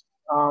hills,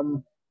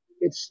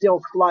 it's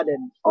still flooded.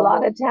 A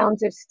lot of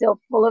towns are still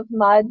full of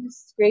mud,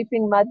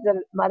 scraping mud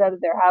out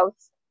of their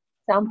house.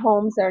 Some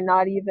homes are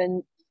not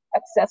even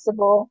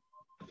accessible.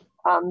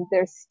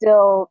 There's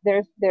still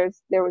there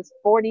was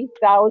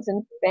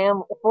 40,000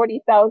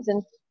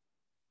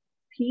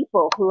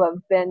 people who have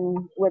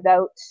been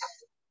without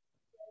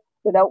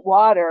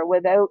water,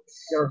 without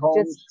their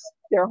homes. Just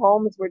their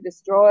homes were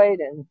destroyed,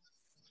 and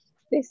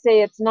they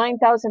say it's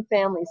 9,000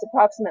 families,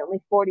 approximately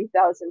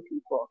 40,000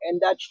 people,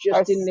 and that's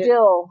just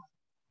still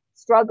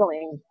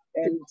struggling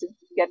to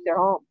get their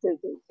home, to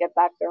get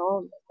back their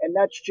home. And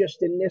that's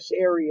just in this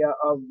area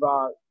of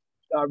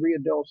Rio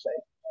Dulce.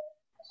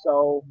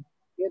 So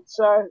it's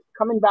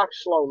coming back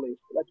slowly.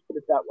 Let's put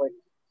it that way.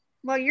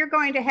 Well, you're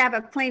going to have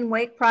a clean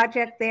wake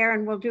project there,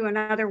 and we'll do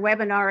another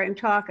webinar and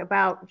talk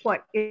about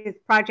what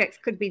projects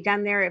could be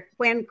done there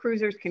when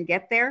cruisers can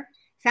get there.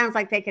 Sounds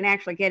like they can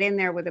actually get in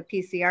there with a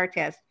PCR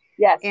test.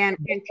 Yes. And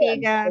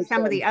Antigua,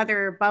 some of the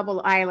other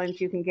bubble islands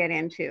you can get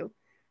into.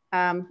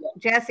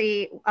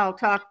 Jesse, he'll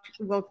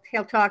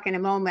talk in a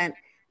moment,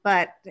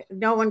 but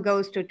no one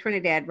goes to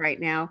Trinidad right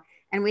now.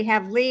 And we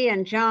have Lee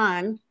and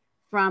John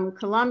from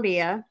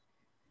Colombia.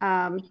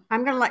 I'm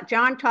going to let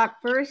John talk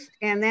first,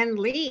 and then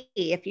Lee,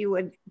 if you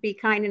would be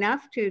kind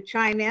enough to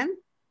chime in.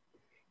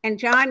 And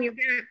John, you're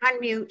going to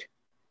unmute.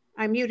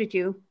 I muted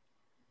you.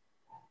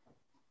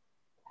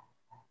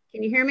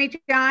 Can you hear me,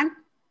 John?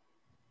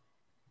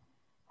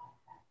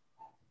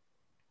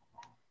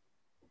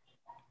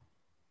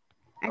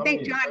 I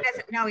think John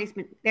doesn't know he's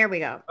been, there we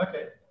go.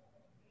 Okay,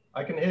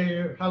 I can hear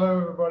you.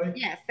 Hello, everybody.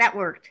 Yes, that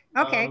worked.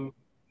 Okay.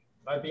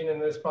 I've been in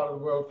this part of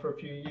the world for a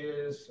few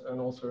years, and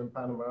also in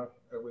Panama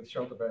with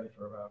Shelter Bay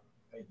for about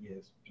 8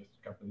 years, just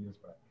a couple of years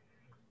back.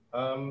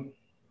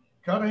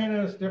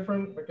 Cartagena is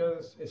different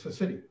because it's a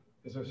city.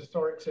 It's a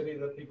historic city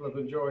that people have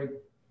enjoyed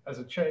as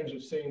a change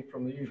of scene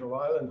from the usual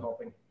island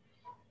hopping.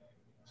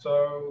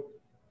 So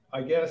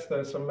I guess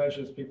there's some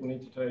measures people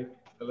need to take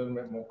a little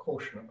bit more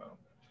caution about.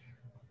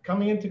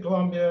 Coming into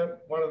Colombia,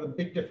 one of the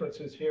big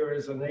differences here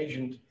is an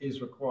agent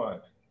is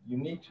required. You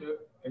need to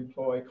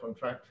employ,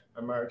 contract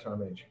a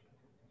maritime agent.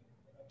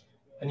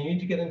 And you need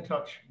to get in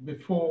touch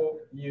before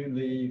you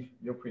leave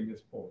your previous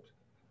port.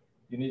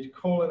 You need to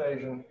call an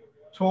agent,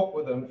 talk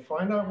with them,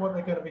 find out what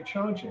they're going to be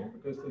charging,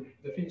 because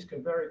the fees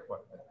can vary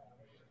quite a bit.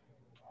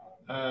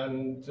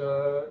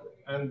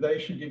 And they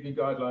should give you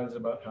guidelines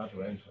about how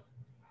to enter.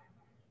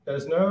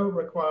 There's no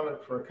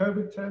requirement for a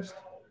COVID test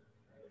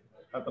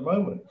at the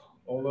moment.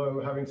 Although,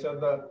 having said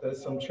that,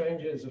 there's some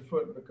changes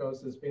afoot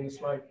because there's been a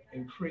slight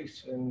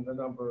increase in the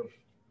number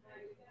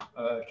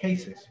of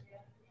cases,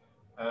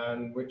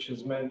 and which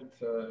has meant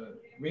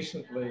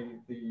recently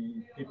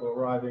the people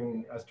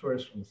arriving as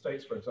tourists from the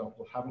States, for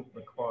example, haven't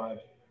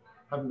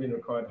been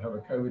required to have a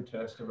COVID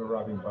test of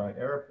arriving by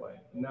airplane.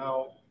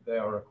 Now they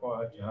are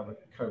required to have a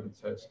COVID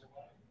test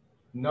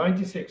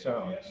 96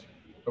 hours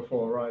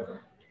before arrival.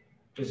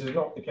 This is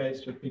not the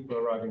case with people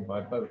arriving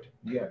by boat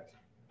yet.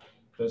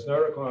 There's no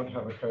requirement to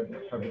have a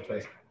COVID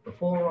test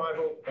before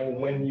arrival or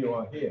when you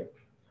are here,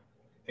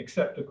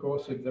 except, of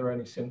course, if there are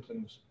any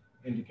symptoms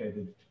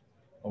indicated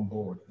on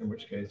board, in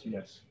which case,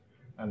 yes,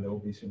 and there will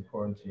be some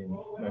quarantine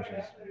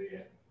measures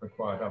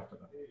required after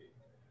that.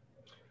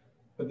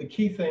 But the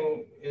key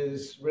thing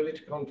is really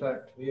to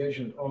contact the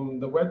agent on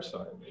the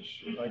website,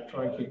 which I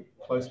try and keep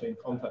closely in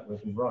contact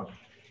with and run.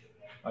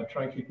 I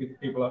try and keep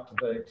people up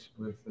to date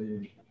with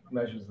the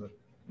measures that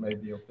may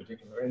be of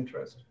particular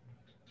interest.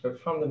 But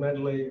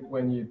fundamentally,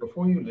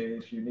 before you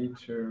leave, you need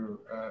to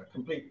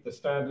complete the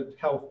standard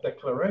health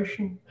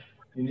declaration.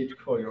 You need to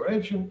call your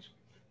agent.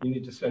 You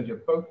need to send your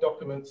boat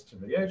documents to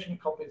the agent,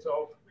 copies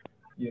of.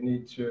 You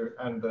need to,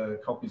 and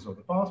the copies of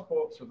the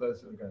passport, so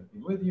those that are going to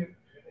be with you.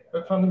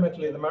 But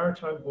fundamentally, the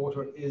maritime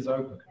border is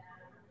open.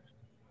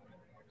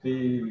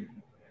 The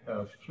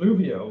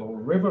fluvial or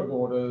river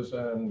borders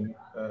and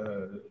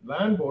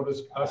land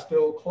borders are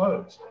still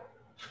closed.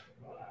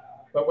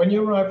 But when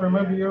you arrive,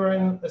 remember you're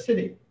in a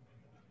city.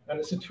 And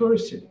it's a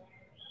tourist city.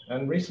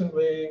 And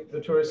recently, the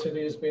tourist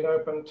city has been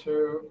open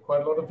to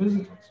quite a lot of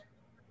visitors,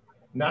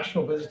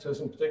 national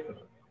visitors in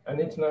particular, and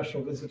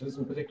international visitors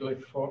in particular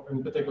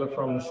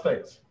from the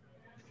States.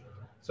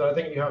 So I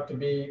think you have to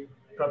be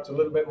perhaps a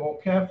little bit more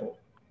careful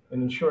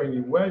in ensuring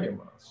you wear your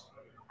mask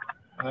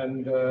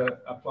and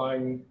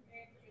applying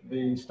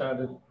the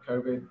standard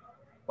COVID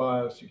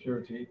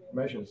biosecurity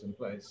measures in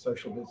place,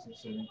 social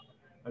distancing,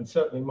 and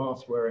certainly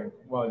mask wearing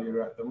while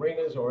you're at the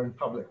marinas or in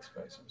public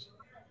spaces.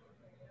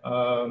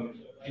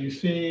 You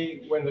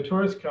see, when the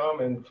tourists come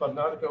in Flood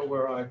Nautical,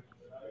 where I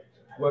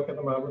work at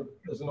the moment,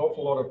 there's an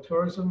awful lot of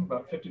tourism.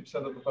 About 50%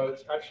 of the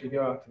boats actually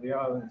go out to the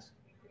islands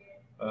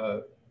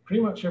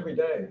pretty much every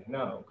day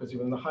now, because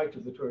you're in the height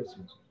of the tourist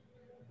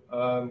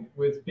season,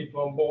 with people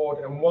on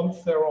board. And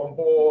once they're on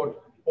board,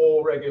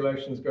 all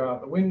regulations go out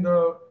the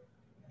window.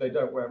 They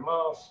don't wear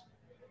masks.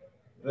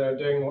 They're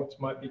doing what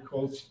might be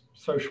called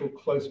social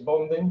close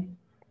bonding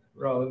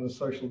rather than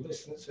social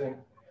distancing.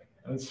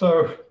 And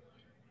so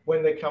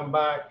when they come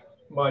back,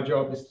 my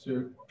job is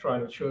to try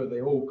and ensure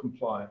they all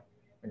comply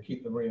and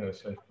keep the marina a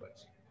safe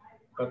place.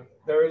 But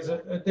there is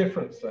a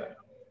difference there.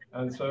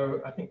 And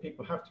so I think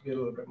people have to be a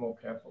little bit more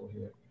careful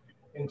here.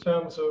 In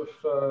terms of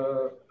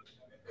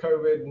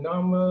COVID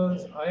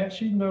numbers, I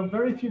actually know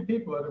very few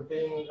people that have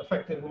been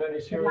affected in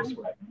any serious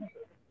way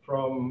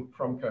from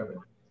COVID.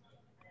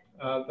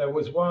 There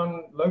was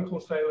one local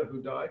sailor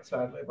who died,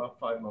 sadly, about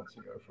 5 months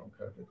ago from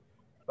COVID.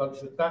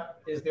 But that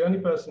is the only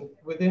person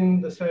within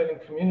the sailing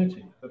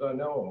community that I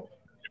know of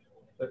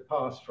that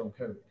passed from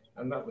COVID,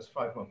 and that was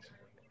 5 months ago.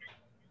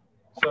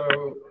 So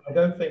I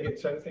don't think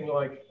it's anything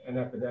like an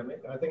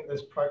epidemic. I think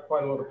there's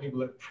quite a lot of people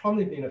that have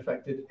probably been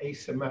affected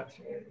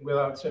asymptomatically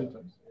without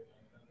symptoms.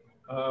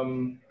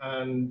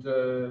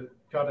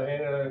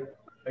 Cartagena,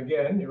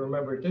 again, you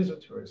remember it is a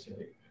tourist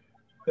city.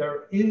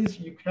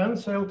 You can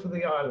sail to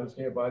the islands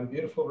nearby, the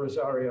beautiful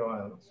Rosario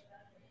Islands,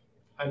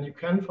 and you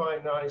can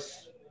find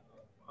nice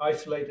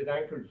isolated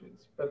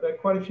anchorages, but there are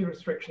quite a few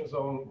restrictions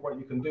on what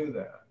you can do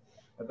there.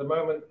 At the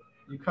moment,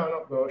 you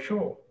cannot go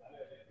ashore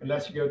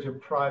unless you go to a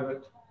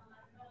private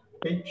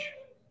beach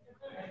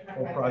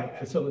or private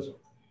facility.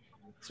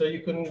 So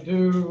you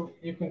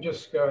can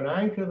just go and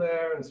anchor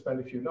there and spend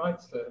a few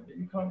nights there, but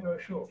you can't go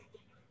ashore.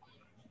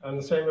 And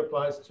the same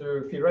applies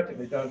to,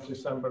 theoretically, down to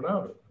San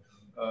Bernardo.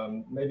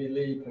 Maybe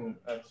Lee can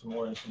add some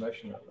more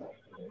information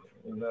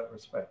in that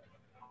respect.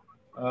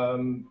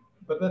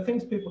 But there are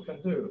things people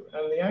can do.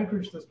 And the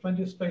anchorage, there's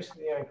plenty of space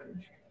in the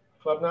anchorage.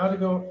 Club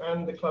Náutico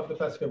and the Club de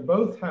Pesca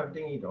both have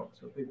dinghy docks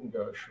so people can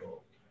go ashore.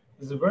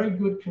 There's a very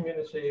good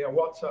community, a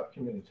WhatsApp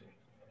community,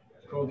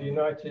 called the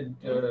United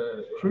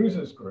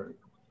Cruisers Group,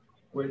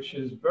 which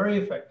is very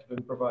effective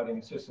in providing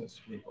assistance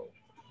to people.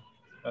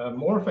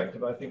 More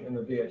effective, I think, than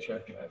the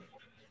VHF net.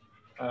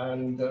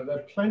 And there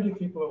are plenty of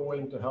people who are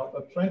willing to help.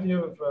 There are plenty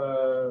of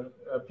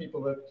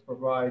people that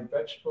provide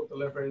vegetable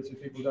deliveries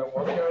if people don't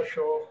want to go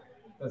ashore.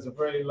 There's a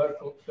very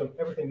local,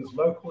 everything is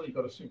local. You've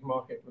got a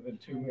supermarket within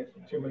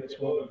 2 minutes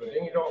walk of the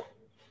dinghy dock.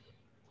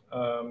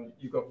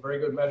 You've got very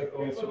good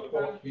medical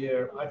support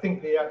here. I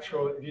think the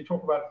actual, if you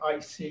talk about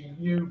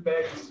ICU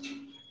beds,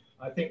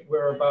 I think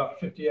we're about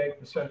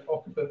 58%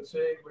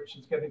 occupancy, which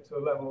is getting to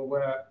a level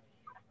where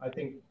I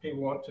think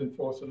people want to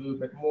enforce a little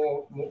bit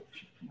more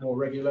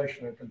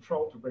regulation and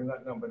control to bring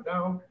that number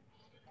down.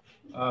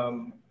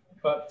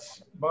 But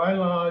by and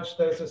large,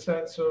 there's a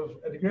sense of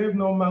a degree of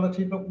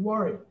normality, but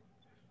worry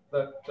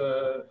that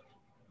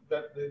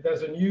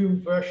there's a new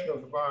version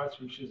of the virus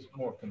which is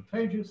more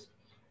contagious,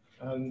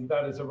 and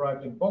that has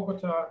arrived in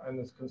Bogota, and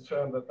there's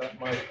concern that that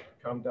might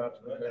come down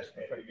to the coast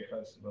and affect the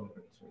coast a little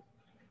bit too.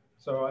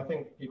 So I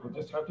think people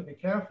just have to be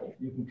careful.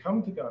 You can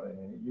come to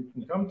Cartagena, you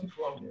can come to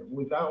Colombia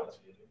without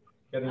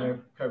getting a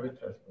COVID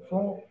test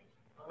before,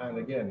 and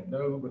again,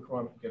 no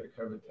requirement to get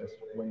a COVID test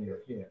when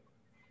you're here.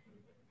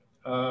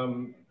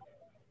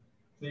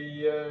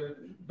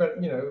 But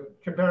you know,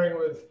 comparing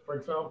with, for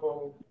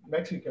example,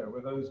 Mexico,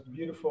 with those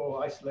beautiful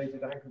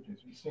isolated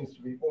anchorages, which seems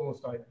to be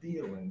almost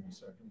ideal in these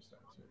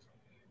circumstances.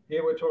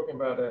 Here we're talking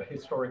about a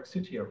historic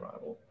city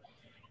arrival,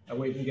 and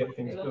we can get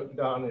things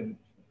done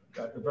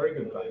at a very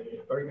good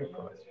value, very good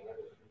price.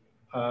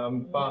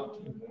 But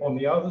on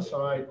the other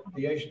side,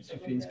 the agency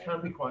fees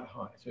can be quite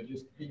high, so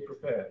just be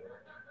prepared.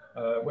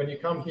 When you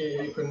come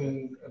here, you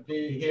can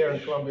be here in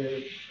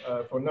Colombia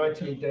for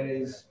 90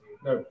 days,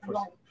 no, for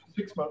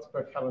 6 months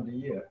per calendar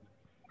year.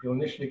 You'll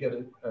initially get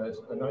a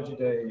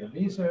 90-day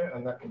visa,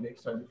 and that can be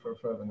extended for a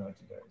further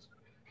 90 days.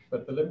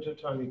 But the limited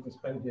time you can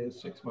spend here is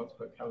 6 months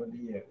per calendar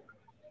year.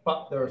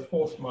 But there is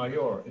force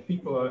majeure. If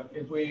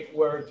we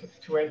were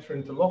to enter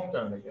into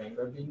lockdown again,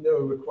 there'd be no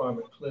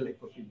requirement clearly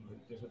for people to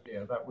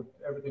disappear.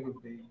 Everything would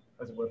be,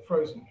 as it were,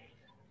 frozen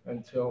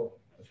until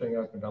the thing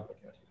opened up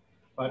again.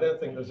 I don't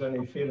think there's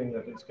any feeling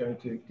that it's going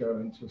to go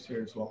into a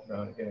serious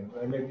lockdown again.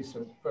 There may be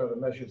some further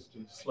measures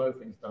to slow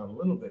things down a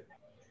little bit,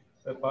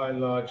 but by and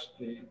large,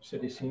 the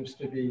city seems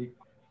to be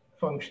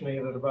functioning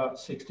at about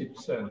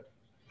 60%.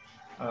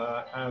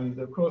 And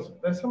of course,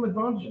 there's some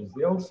advantages.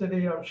 The old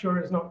city, I'm sure,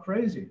 is not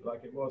crazy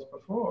like it was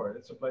before.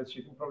 It's a place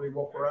you can probably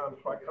walk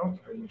around quite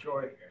comfortably,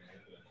 enjoy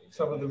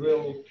some of the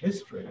real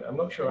history. I'm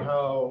not sure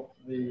how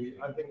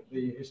I think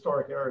the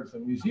historic areas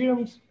and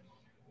museums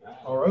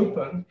are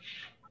open,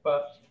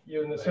 but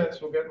you, in a sense,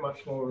 will get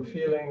much more of a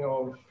feeling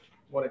of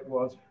what it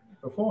was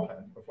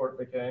beforehand, before it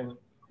became,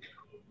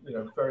 you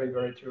know, very,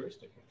 very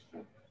touristic.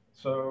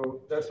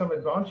 So there's some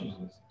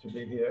advantages to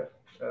be here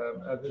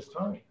at this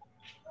time,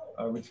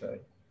 I would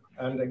say.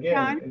 And again,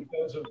 John? In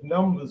terms of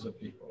numbers of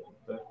people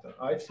that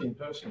I've seen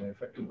personally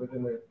affected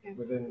within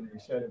the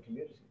sailing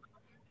community,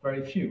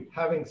 very few.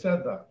 Having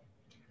said that,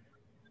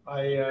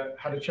 I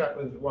had a chat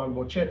with Juan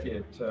Borchetti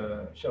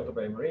at Shelter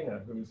Bay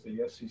Marina, who is the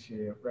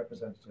SSCA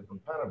representative in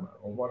Panama,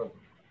 or one of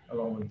them,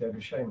 along with Debbie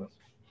Seamus.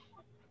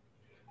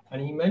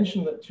 And he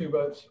mentioned that 2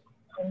 boats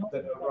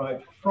that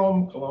arrived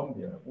from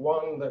Colombia,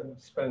 one that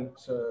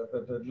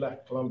had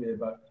left Colombia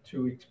about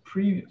 2 weeks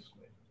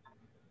previously,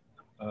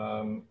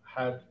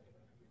 had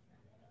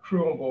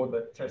crew on board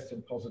that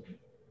tested positive.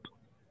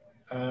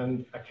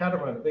 And a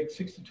catamaran, a big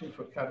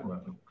 62-foot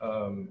catamaran,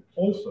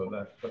 also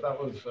left, but that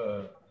was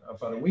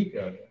about a week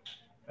earlier.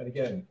 And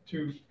again,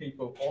 2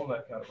 people on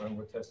that catamaran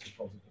were tested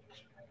positive.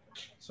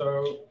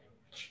 So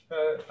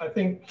I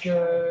think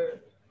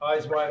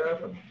eyes wide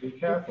open, be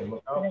careful,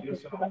 look after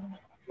yourself,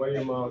 wear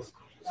your mask,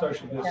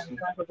 social distance.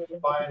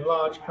 By and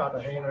large,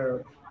 Cartagena,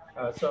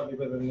 certainly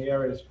within the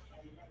areas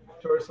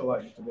tourists are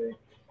likely to be,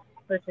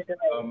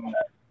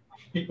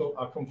 people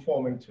are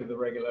conforming to the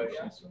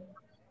regulations,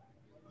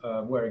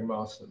 wearing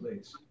masks at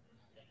least.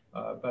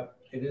 But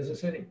it is a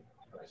city,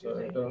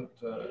 so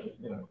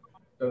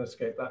don't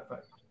escape that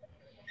fact.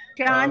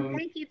 John,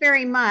 thank you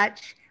very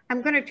much.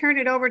 I'm going to turn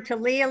it over to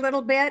Lee a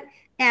little bit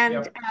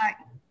and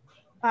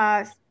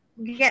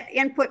get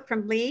input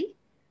from Lee.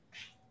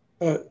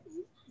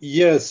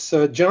 Yes,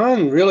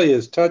 John really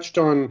has touched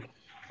on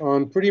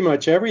pretty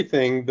much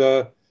everything.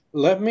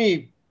 Let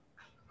me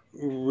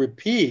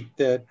repeat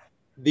that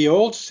the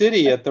old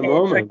city at the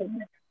moment,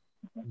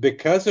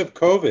 because of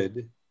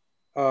COVID,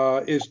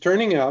 is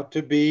turning out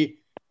to be.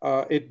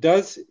 It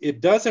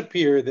does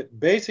appear that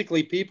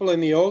basically people in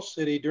the old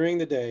city during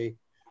the day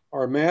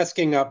are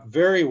masking up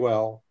very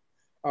well.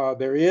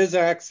 There is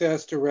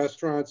access to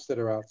restaurants that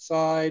are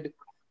outside.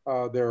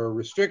 There are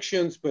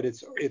restrictions, but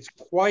it's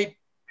quite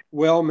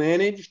well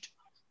managed,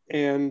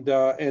 and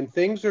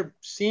things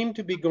seem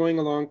to be going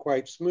along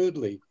quite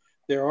smoothly.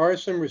 There are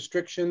some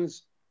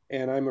restrictions,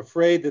 and I'm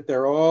afraid that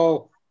they're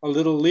all a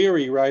little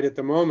leery right at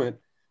the moment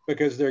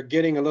because they're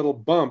getting a little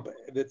bump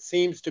that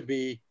seems to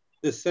be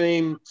the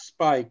same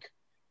spike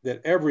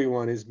that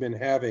everyone has been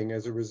having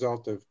as a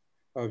result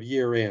of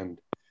year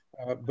end.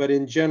 But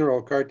in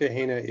general,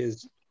 Cartagena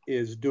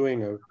is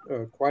doing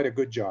quite a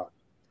good job.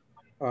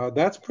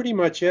 That's pretty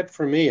much it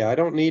for me. I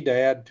don't need to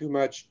add too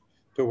much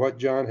to what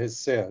John has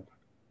said.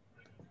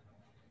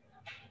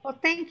 Well,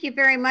 thank you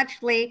very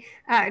much, Lee.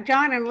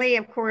 John and Lee,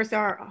 of course,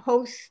 are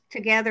hosts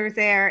together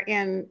there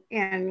in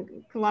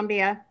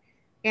Colombia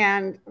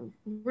and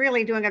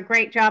really doing a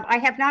great job. I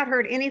have not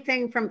heard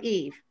anything from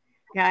Eve,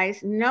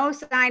 guys. No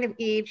sign of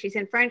Eve. She's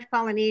in French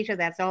Polynesia.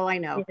 That's all I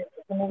know.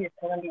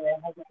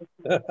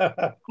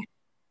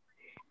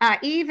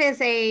 Eve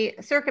is a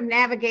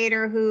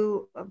circumnavigator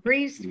who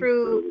breezed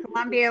through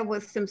Colombia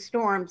with some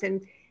storms,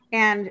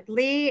 and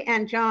Lee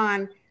and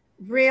John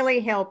really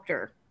helped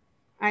her.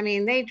 I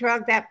mean, they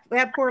drugged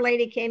that poor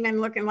lady came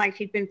in looking like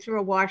she'd been through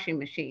a washing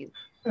machine,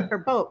 her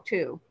boat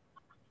too.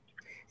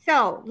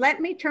 So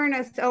let me turn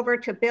us over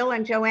to Bill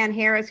and Joanne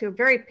Harris, who are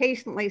very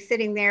patiently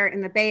sitting there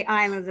in the Bay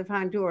Islands of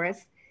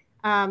Honduras.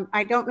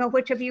 I don't know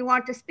which of you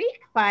want to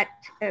speak, but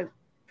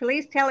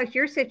please tell us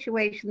your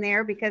situation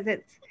there because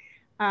it's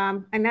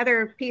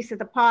another piece of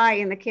the pie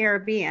in the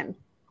Caribbean.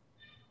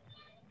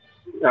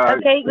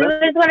 Okay, we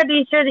just want to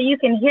be sure that you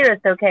can hear us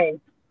okay.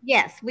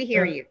 Yes, we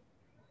hear you.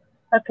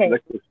 Okay,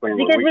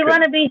 because we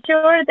want to be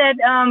sure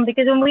that,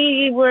 because when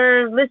we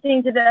were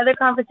listening to the other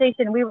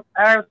conversation,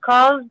 our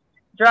calls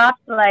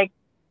dropped like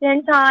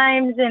 10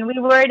 times and we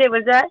worried it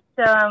was us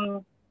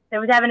that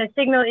was having a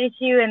signal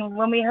issue. And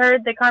when we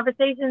heard the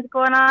conversations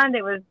going on,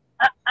 it was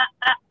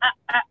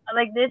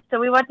like this. So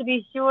we want to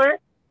be sure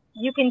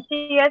you can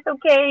see us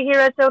okay, hear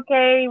us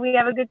okay. We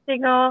have a good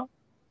signal.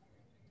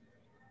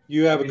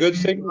 You have a good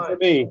signal for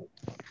me.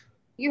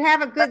 You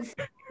have a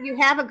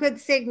good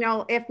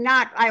signal. If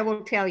not, I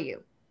will tell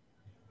you.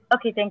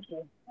 Okay, thank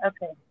you.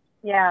 Okay,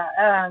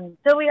 yeah.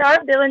 So we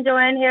are Bill and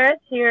Joanne Harris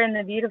here in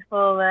the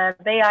beautiful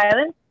Bay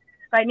Islands.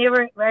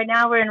 Right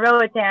now we're in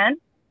Roatan,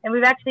 and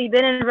we've actually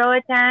been in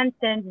Roatan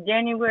since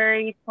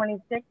January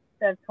 26th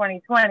of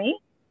 2020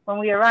 when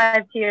we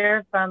arrived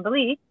here from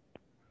Belize,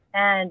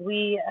 and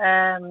we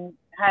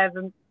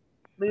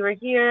were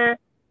here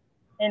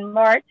in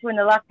March when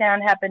the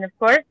lockdown happened, of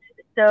course.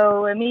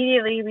 So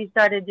immediately we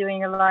started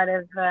doing a lot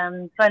of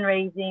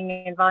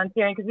fundraising and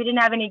volunteering because we didn't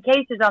have any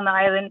cases on the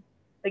island,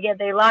 but yet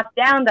they locked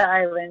down the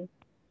island.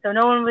 So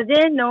no one was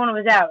in, no one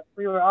was out.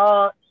 We were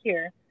all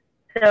here.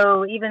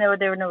 So even though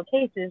there were no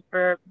cases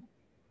for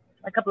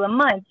a couple of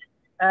months,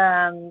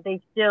 they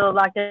still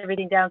locked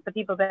everything down. So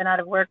people have been out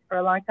of work for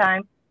a long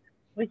time.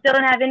 We still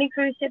don't have any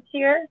cruise ships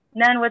here,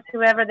 none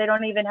whatsoever. They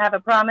don't even have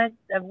a promise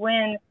of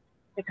when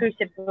the cruise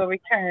ships will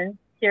return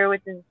here,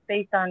 which is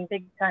based on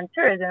big time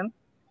tourism.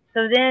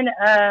 So then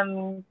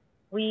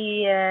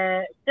we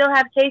still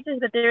have cases,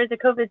 but there is a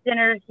COVID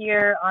center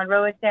here on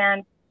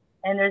Roatan,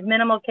 and there's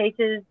minimal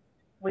cases.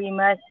 We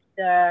must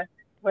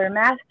wear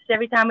masks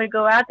every time we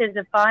go out. There's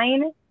a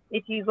fine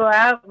if you go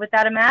out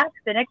without a mask.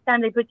 The next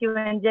time they put you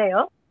in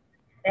jail.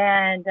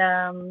 And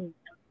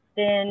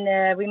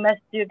then we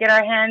must get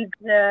our hands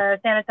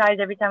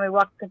sanitized every time we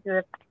walk into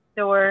a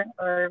store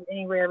or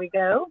anywhere we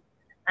go.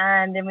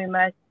 And then we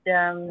must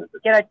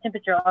get our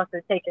temperature also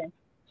taken.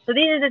 So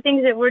these are the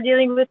things that we're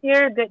dealing with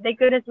here. Thank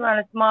goodness we're on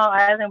a small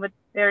island with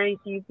very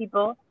few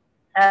people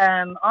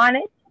on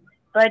it.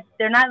 but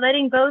they're not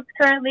letting boats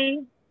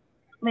currently.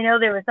 We know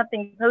there was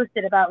something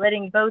posted about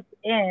letting boats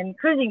in,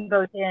 cruising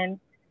boats in,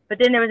 but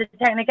then there was a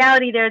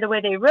technicality there. The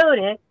way they wrote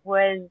it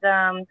was,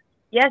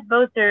 yes,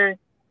 boats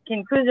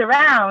can cruise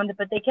around,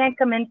 but they can't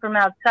come in from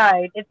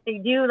outside. If they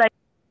do, like,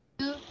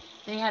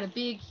 they had a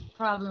big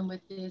problem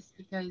with this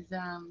because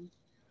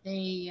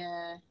they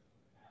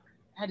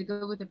had to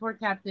go with the port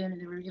captain,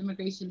 and there were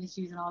immigration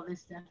issues and all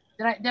this stuff.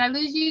 Did I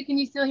lose you? Can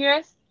you still hear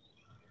us?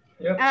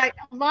 Yep. I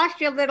lost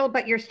you a little,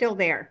 but you're still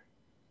there.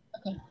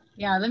 Okay.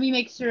 Yeah, let me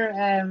make sure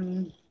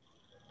that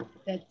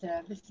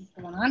this is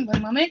going on.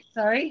 One moment.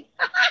 Sorry.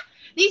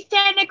 These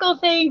technical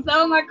things.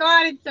 Oh my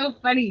God, it's so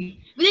funny.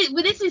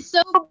 But this is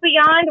so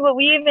beyond what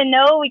we even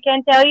know. We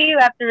can't tell you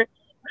after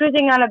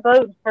cruising on a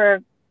boat for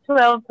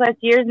 12 plus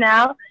years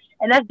now,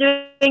 and that's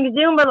doing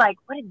Zoom. We're like,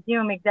 what is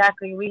Zoom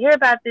exactly? We hear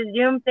about this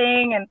Zoom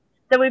thing, and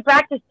so we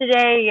practiced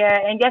today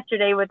and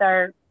yesterday with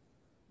our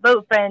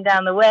boat friend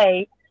down the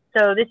way.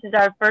 So this is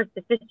our first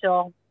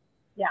official,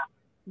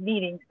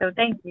 meeting. So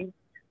thank you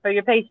for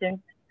your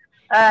patience.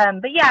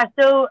 But yeah,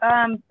 so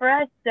for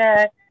us,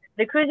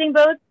 the cruising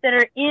boats that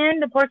are in,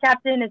 the port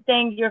captain is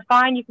saying you're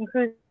fine, you can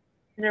cruise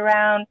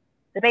around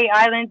the Bay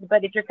Islands,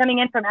 but if you're coming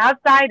in from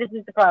outside, this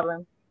is the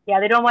problem. Yeah,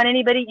 they don't want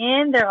anybody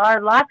in. There are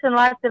lots and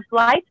lots of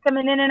flights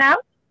coming in and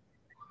out.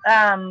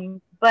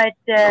 But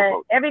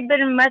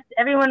everyone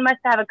must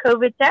have a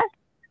COVID test,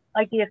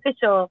 like the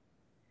official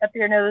up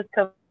your nose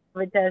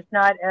COVID test,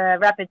 not a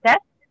rapid test.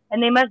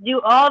 And they must do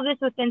all this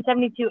within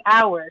 72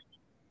 hours.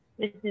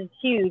 This is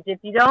huge. If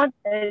you don't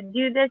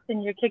do this,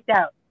 then you're kicked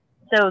out.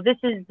 So this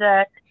has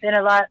been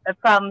a lot of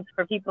problems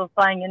for people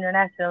flying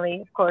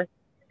internationally, of course.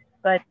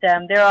 But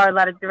there are a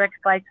lot of direct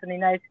flights from the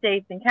United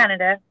States and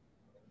Canada.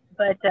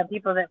 But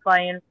people that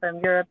fly in from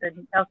Europe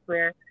and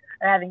elsewhere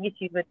are having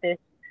issues with this.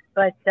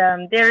 But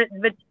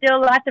but still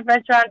lots of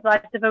restaurants,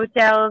 lots of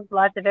hotels,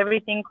 lots of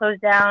everything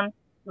closed down,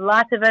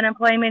 lots of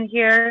unemployment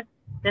here.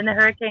 Then the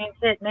hurricanes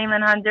hit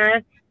mainland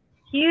Honduras.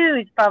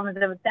 Huge problems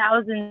of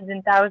thousands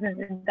and thousands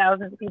and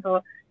thousands of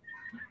people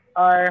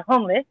are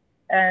homeless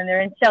and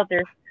they're in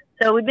shelters.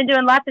 So we've been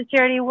doing lots of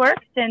charity work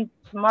since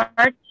March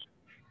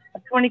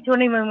of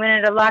 2020 when we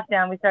went into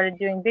lockdown. We started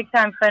doing big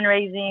time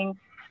fundraising,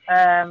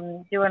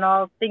 doing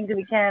all things that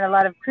we can, a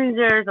lot of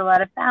cruisers, a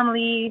lot of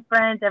family,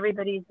 friends,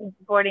 everybody's been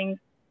supporting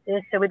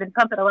this. So we've been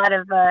pumping a lot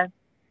of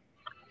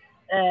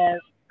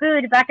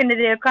food back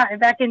into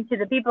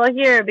the people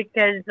here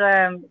because,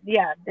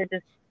 they're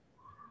just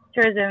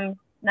tourism.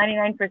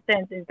 99%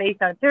 is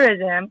based on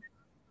tourism,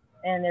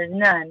 and there's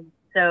none.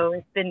 So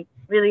it's been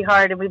really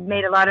hard, and we've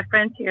made a lot of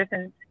friends here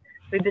since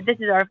this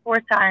is our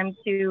fourth time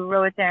to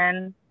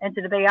Roatan and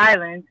to the Bay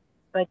Islands.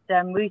 But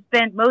we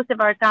spent all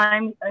of our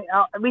time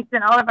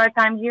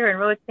here in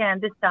Roatan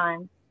this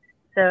time.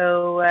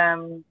 So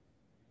and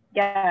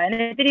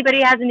if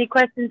anybody has any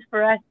questions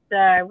for us,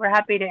 we're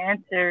happy to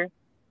answer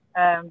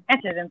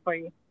them for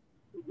you.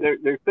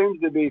 There seems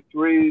to be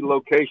 3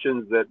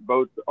 locations that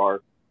boats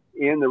are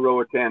in the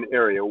Roatan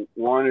area.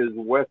 One is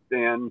West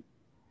End,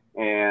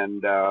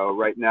 and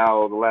right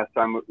now, the last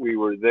time we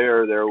were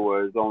there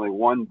was only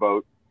 1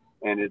 boat,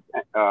 and it's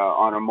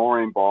on a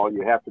mooring ball.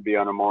 You have to be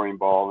on a mooring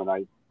ball, and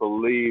I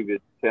believe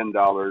it's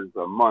 $10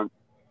 a month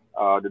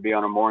to be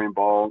on a mooring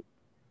ball.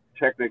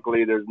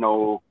 Technically, there's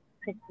no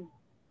 50.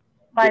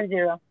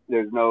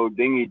 There's no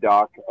dinghy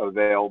dock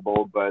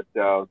available, but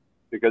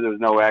because there's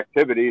no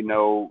activity,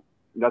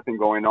 nothing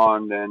going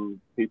on, then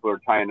people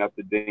are tying up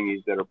the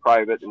dinghies that are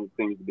private, and it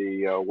seems to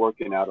be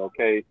working out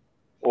okay,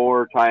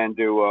 or tying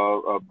to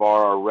a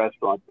bar or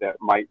restaurant that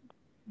might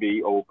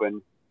be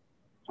open.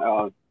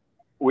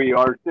 We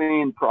are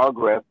seeing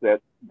progress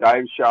that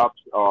dive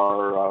shops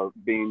are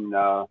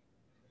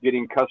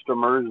getting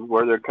customers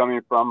where they're coming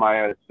from.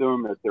 I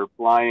assume that they're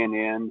flying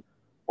in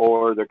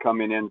or they're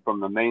coming in from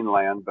the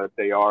mainland, but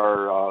there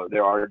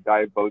are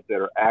dive boats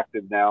that are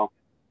active now.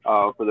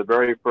 For the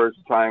very first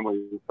time,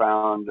 we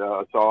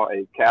saw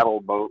a cattle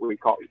boat.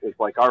 It's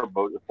like our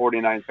boat, a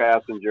 49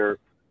 passenger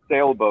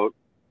sailboat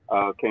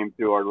came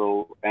through our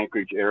little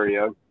anchorage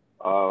area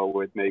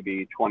with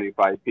maybe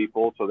 25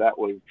 people. So that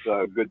was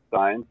a good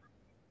sign.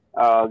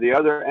 The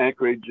other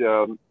anchorage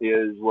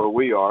is where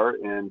we are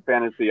in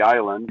Fantasy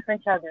Island,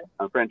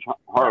 French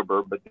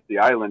Harbor, but the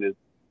island is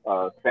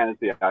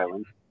Fantasy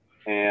Island.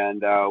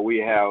 And we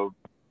have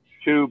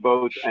 2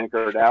 boats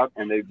anchored out,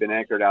 and they've been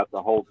anchored out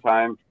the whole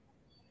time.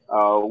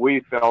 We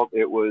felt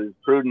it was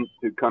prudent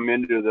to come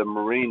into the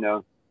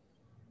marina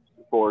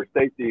for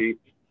safety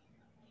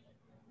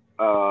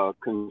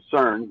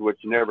concerns, which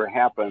never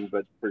happened,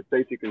 but for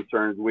safety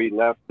concerns, we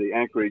left the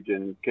anchorage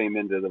and came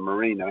into the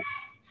marina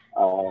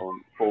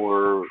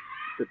for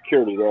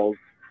security. There are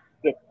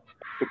 6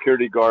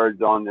 security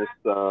guards on this.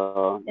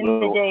 In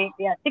the day,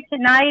 6 at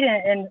night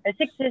and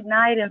 6 at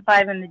night and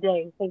 5 in the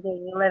day. So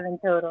there's 11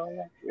 total.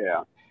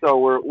 Yeah.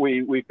 So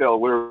we feel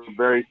we're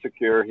very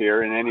secure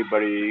here, and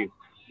anybody,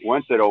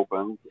 once it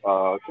opens,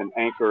 can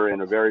anchor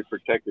in a very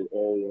protected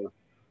area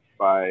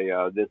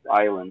by this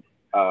island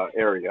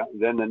area.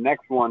 Then the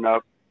next one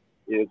up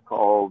is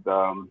called.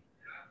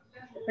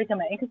 Wait,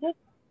 my anchorage?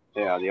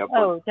 Yeah, the upper.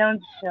 Oh,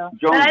 Jonesville.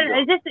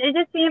 Is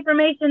this the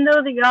information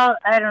though that y'all?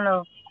 I don't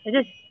know. Is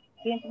this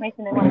the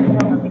information they want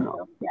to know? I think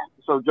so. Yeah.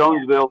 So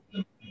Jonesville,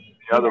 the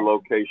other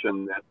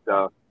location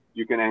that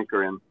you can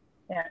anchor in.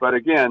 Yeah. But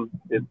again,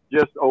 it's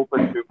just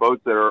open to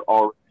boats that are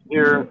already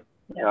here.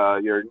 Yeah.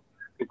 You're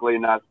typically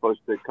not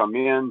supposed to come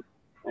in.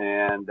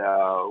 And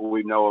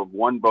we know of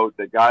one boat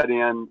that got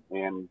in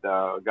and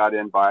got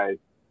in by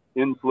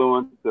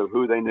influence of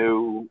who they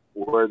knew,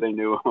 where they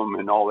knew them,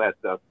 and all that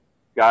stuff.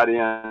 Got in,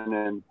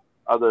 and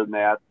other than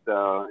that,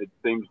 it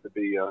seems to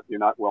be you're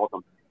not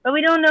welcome. But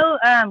we don't know.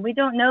 We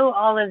don't know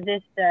all of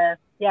this.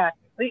 Yeah,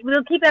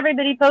 we'll keep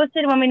everybody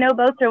posted when we know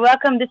boats are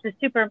welcome. This is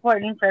super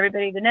important for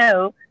everybody to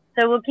know.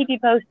 So we'll keep you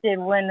posted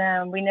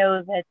when we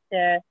know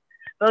that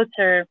boats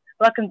are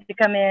welcome to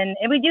come in.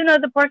 And we do know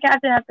the port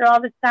captain after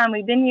all this time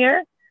we've been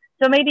here.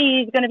 So maybe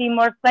he's going to be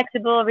more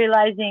flexible,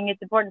 realizing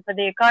it's important for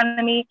the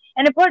economy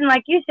and important,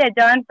 like you said,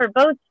 Don, for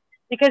boats,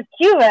 because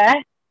Cuba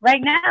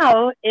right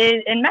now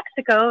is in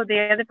Mexico.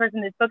 The other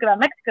person that spoke about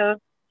Mexico,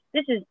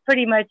 this is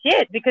pretty much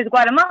it, because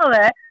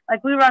Guatemala,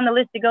 like we were on the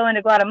list to go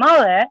into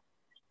Guatemala,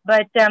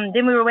 but then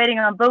we were waiting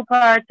on boat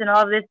parts and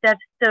all of this stuff.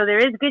 So there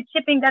is good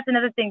shipping. That's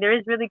another thing. There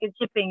is really good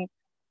shipping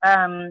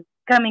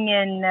coming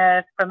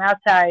in from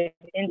outside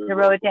into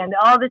Roatan.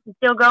 All this is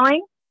still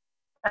going,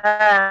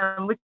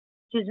 which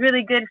is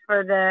really good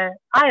for the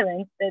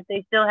islands, that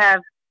they still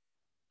have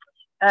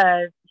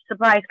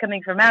supplies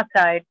coming from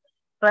outside.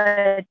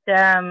 But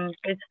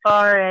as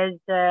far as,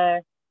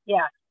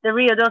 yeah, the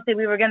Rio Dulce,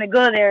 we were going to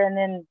go there, and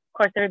then, of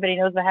course, everybody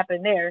knows what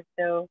happened there.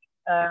 So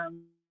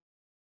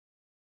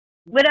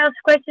what else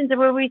questions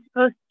were we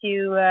supposed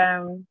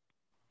to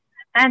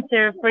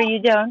answer for you,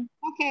 Joan?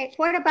 Okay,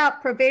 what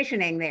about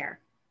provisioning there?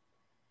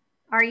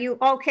 Are you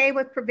okay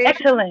with provisioning?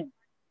 Excellent.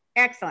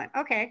 Excellent,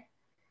 okay.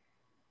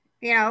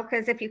 You know,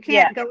 because if you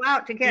can't go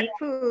out to get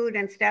food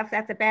and stuff,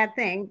 that's a bad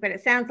thing. But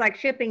it sounds like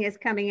shipping is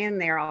coming in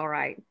there all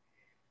right.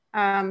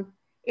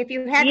 If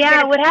you had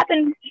what happened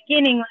in the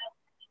beginning?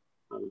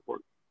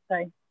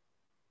 Sorry.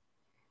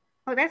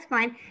 Oh, that's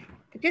fine.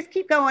 Just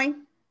keep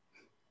going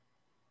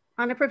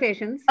on the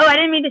provisions. Oh, I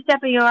didn't mean to step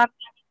you off.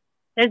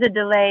 There's a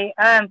delay.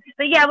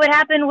 But yeah, what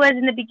happened was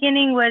in the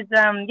beginning was,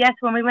 yes,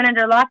 when we went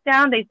under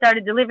lockdown, they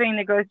started delivering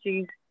the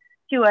groceries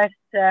to us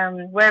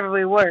wherever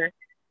we were,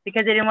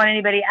 because they didn't want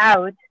anybody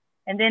out.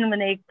 And then when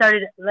they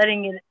started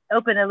letting it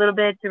open a little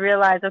bit to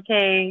realize,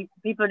 okay,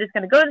 people are just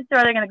going to go to the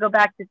store, they're going to go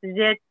back, this is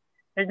it.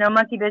 There's no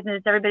monkey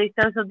business, everybody's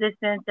social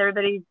distance,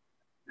 everybody's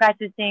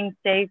practicing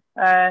safe.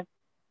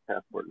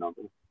 Passport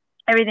number.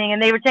 Everything.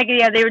 And they were checking,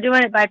 they were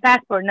doing it by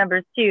passport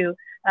numbers too.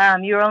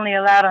 You were only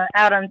allowed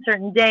out on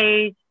certain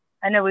days.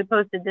 I know we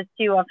posted this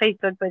too on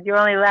Facebook, but you're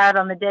only allowed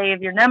on the day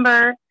of your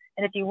number.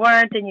 And if you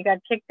weren't, then you got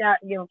kicked out,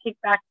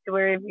 kicked back to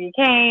wherever you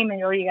came,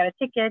 or you got a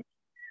ticket,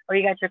 or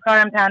you got your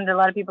car impounded. A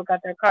lot of people got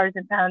their cars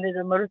impounded,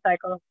 or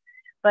motorcycles.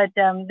 But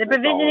the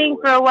provisioning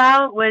for a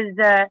while was,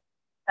 a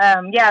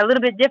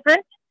little bit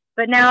different.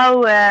 But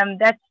now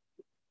that's,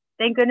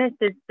 thank goodness,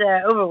 it's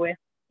over with.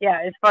 Yeah,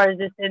 as far as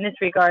this, in this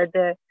regard,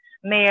 the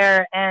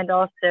mayor and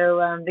also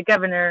the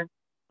governor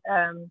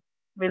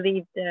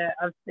relieved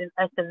us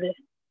of this.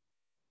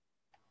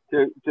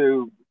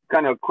 To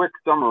kind of quick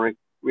summary,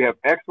 we have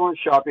excellent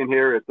shopping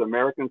here. It's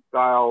American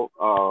style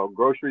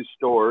grocery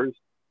stores,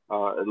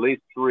 at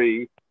least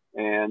 3,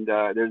 and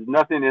there's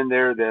nothing in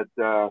there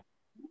that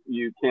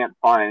you can't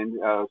find.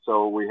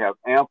 So we have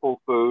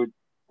ample food.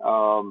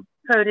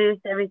 Produce,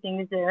 everything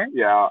is there.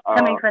 Yeah.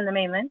 Coming from the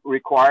mainland.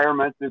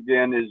 Requirements,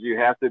 again, is you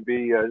have to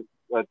be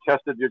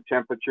tested your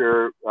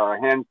temperature.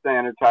 Hand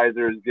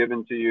sanitizer is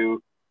given to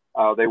you.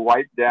 They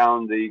wipe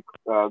down the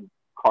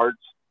carts.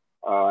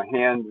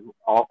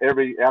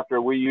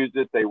 After we use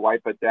it, they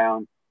wipe it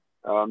down.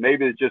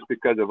 Maybe it's just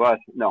because of us.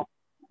 No.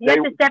 You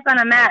have to step on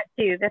a mat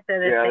too. That's the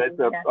other thing.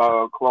 That's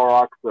a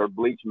Clorox or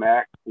bleach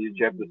mat you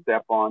have to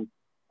step on.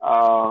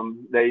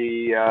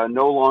 They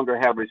no longer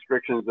have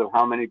restrictions of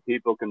how many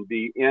people can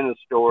be in a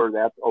store.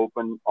 That's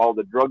open. All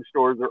the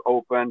drugstores are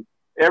open.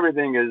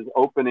 Everything is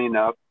opening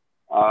up.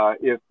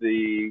 If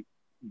the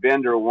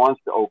vendor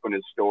wants to open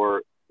his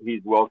store,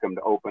 he's welcome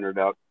to open it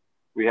up.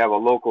 We have a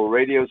local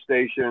radio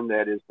station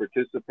that is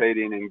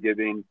participating in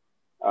giving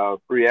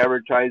free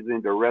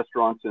advertising to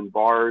restaurants and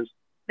bars.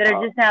 That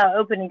are just now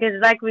opening,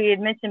 because like we had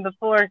mentioned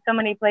before, so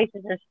many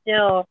places are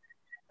still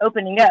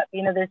opening up.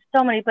 There's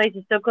so many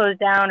places still closed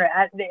down, or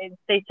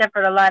they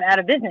suffered a lot out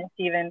of business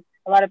even.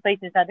 A lot of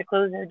places had to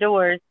close their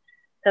doors.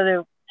 So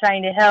they're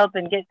trying to help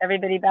and get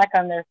everybody back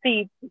on their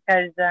feet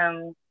because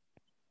of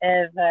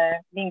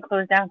being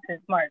closed down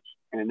since March.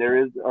 And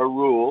there is a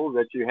rule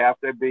that you have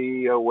to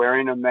be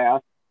wearing a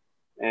mask,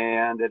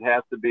 and it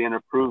has to be an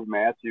approved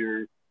mask.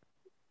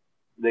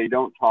 They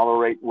don't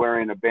tolerate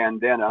wearing a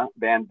bandana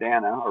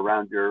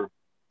around your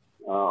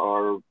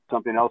or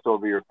something else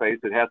over your face.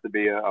 It has to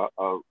be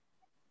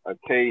a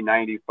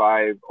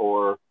K95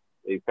 or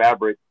a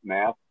fabric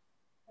mask.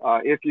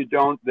 If you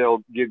don't,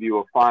 they'll give you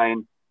a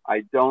fine.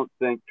 I don't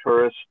think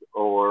tourists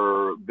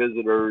or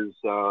visitors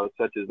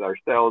such as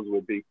ourselves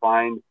would be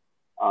fined.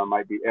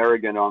 might be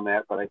arrogant on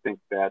that, but I think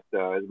that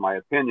is my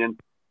opinion.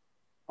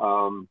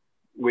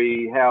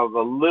 We have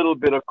a little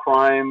bit of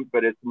crime,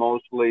 but it's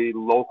mostly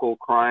local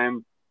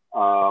crime.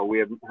 We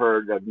haven't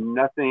heard of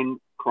nothing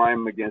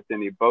crime against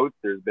any boats.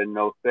 There's been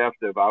no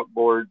theft of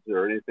outboards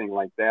or anything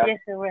like that. Yes,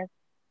 there was.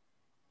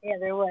 Yeah,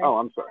 there was. Oh,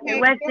 I'm sorry. In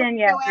Weston,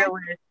 yeah, there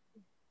was.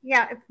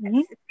 Yeah,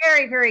 it's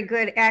very, very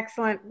good,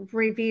 excellent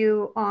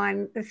review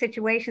on the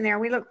situation there.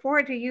 We look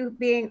forward to you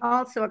being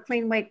also a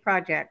Clean Wake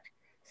project.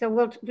 So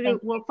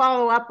we'll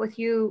follow up with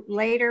you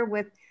later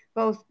with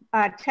both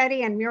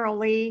Teddy and Muriel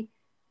Lee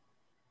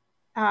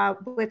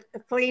with the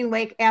Clean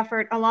Wake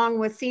effort, along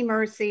with Sea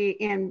Mercy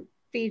in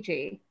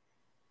Fiji,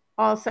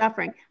 all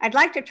suffering. I'd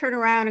like to turn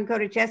around and go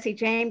to Jesse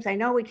James. I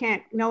know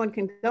no one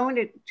can go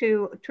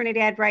into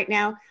Trinidad right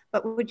now,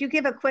 but would you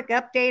give a quick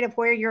update of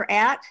where you're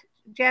at,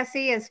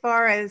 Jesse, as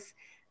far as,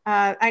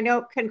 I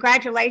know,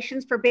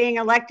 congratulations for being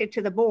elected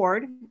to the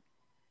board.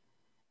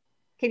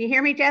 Can you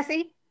hear me,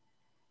 Jesse?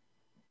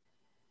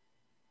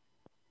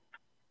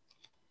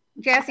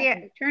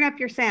 Jesse, turn up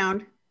your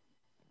sound.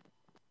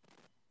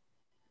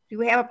 Do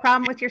we have a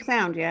problem with your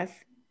sound, Jess?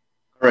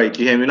 All right,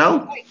 can you hear me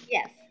now?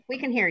 Yes, we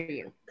can hear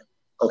you.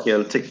 Okay,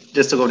 I'll just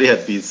take off the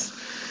headpiece.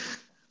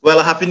 Well,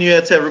 a happy new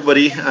year to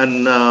everybody,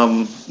 and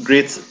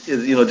great,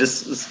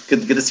 just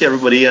good to see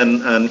everybody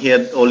and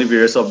hear all the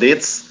various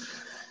updates.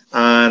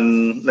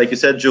 And like you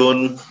said,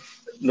 Joan,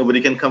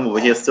 nobody can come over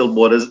here. Still,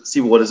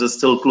 sea borders are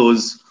still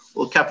closed.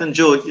 Well, Captain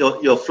Joe,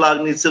 your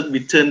flag needs to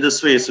be turned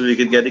this way so we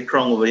can get the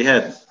crown over your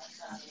head.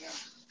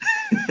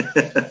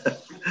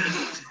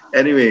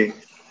 Anyway,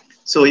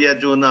 so yeah,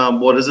 Joan,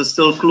 borders are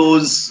still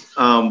closed,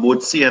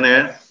 both sea and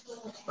air.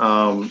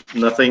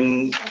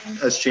 Nothing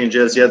has changed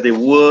as yet. They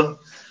were,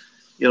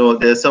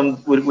 there's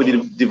some with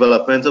the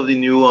development of the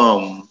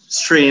new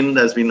strain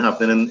that's been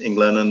happening in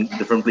England and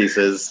different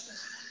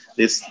places.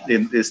 They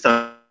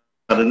started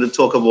to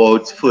talk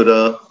about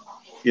further,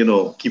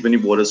 keeping the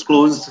borders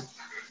closed.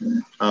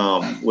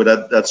 With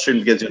that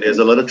strain, because there's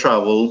a lot of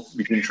travel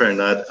between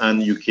Trinidad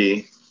and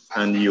UK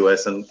and the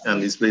US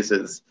and these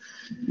places.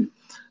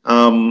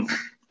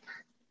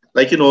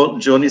 Like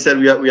Joni said,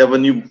 we have a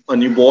new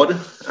board,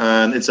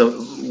 and it's a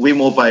way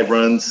more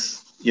vibrant,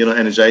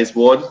 energized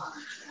board.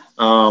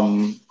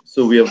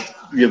 So we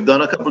have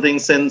done a couple of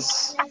things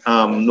since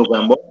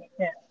November.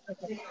 Yeah.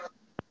 Okay.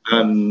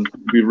 And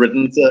we've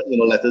written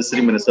letters to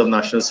the Minister of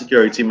National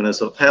Security,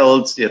 Minister of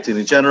Health, the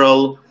Attorney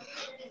General,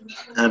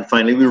 and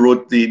finally we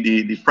wrote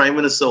the Prime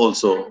Minister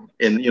also,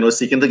 in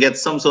seeking to get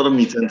some sort of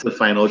meeting to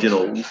find out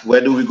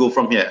where do we go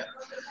from here.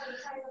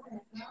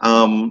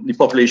 The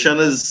population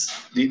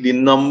the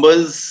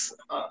numbers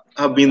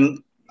have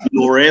been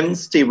lowering,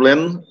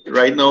 stabling.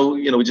 Right now,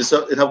 we just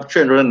have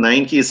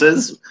 309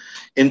 cases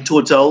in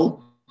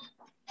total.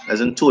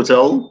 As in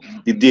total,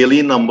 the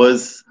daily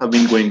numbers have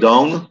been going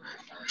down,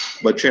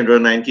 but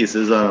 309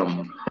 cases. There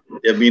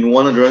have been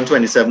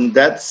 127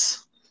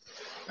 deaths.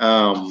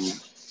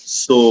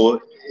 So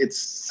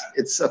it's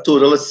a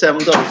total of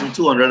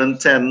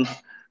 7,210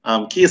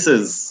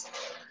 cases.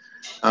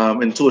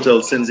 In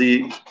total since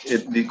the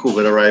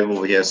COVID arrived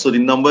over here. So the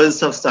numbers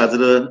have started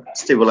to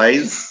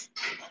stabilize,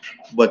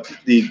 but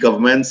the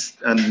government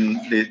and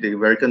they're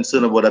very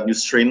concerned about that new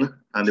strain,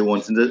 and they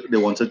want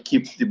to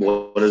keep the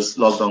borders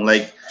locked down.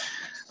 Like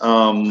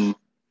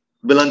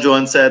Bill and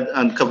Joan said,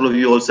 and a couple of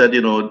you all said,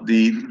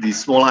 the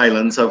small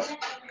islands have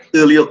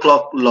earlier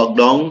clock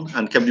lockdown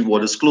and kept the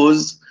borders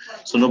closed,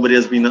 so nobody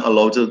has been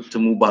allowed to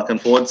move back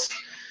and forth.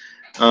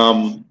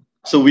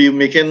 So we're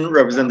making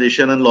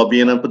representation and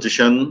lobbying and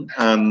petition,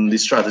 and the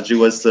strategy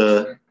was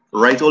to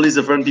write all these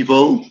different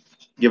people,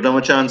 give them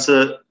a chance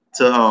to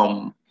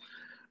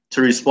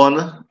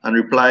respond and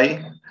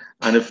reply,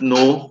 and if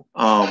no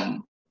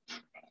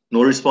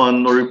response,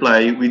 no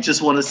reply, we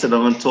just want to sit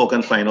down and talk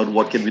and find out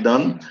what can be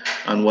done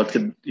and what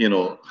could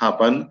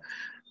happen.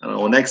 And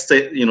our next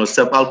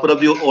step, I'll put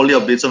up all the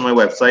updates on my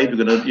website.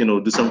 We're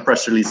gonna do some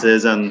press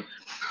releases and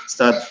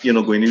start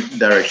going in the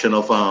direction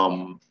of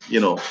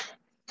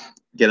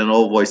getting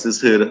our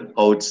voices heard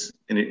out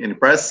in the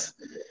press.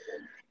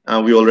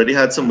 We already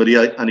had somebody,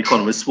 an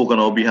economist, spoke on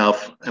our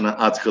behalf in an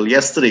article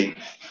yesterday.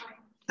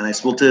 And I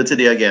spoke to her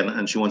today again,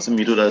 and she wants to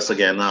meet with us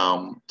again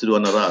to do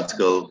another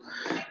article.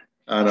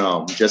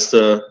 And just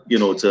to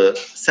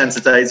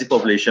sensitize the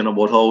population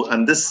about how,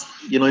 and this,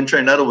 in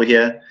Trinidad over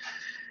here,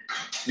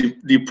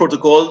 the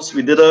protocols,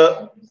 we did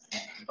a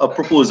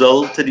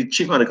proposal to the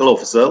Chief Medical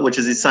Officer, which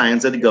is the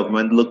science that the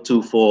government looked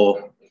to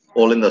for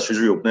all industries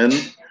reopening.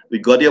 We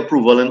got the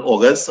approval in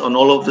August on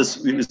all of this.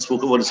 We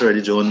spoke about this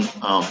already, Joan.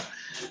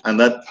 And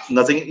that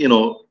nothing,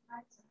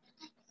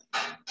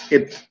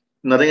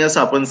 nothing has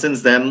happened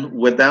since then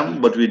with them.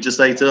 But we just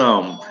like to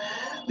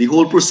the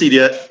whole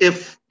procedure.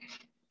 If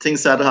things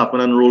start to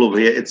happen and roll over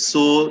here, it's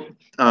so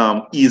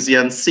easy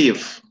and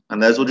safe,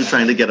 and that's what we're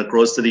trying to get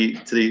across to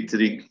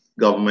the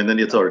government and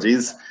the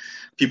authorities.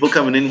 People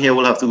coming in here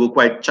will have to go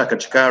quite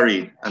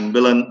Chakachikari, and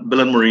Bill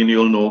and Maureen,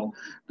 you'll know.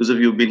 Those of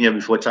you who've been here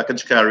before,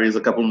 Chakachikari is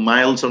a couple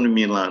miles from the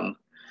mainland.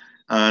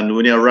 And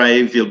when you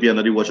arrive, you'll be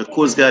under the watch of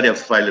Coast Guard. You have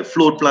to file a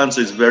float plan, so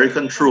it's very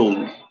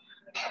controlled,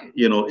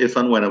 you know, if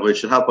and whenever it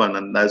should happen.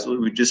 And that's what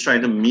we're just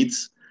trying to meet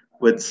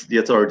with the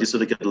authorities so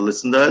they can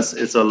listen to us.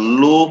 It's a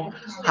low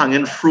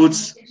hanging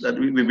fruits that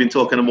we've been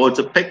talking about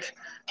to pick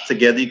to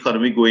get the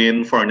economy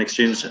going, foreign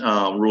exchange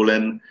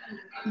rolling.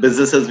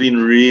 Business has been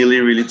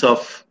really, really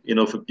tough, you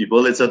know, for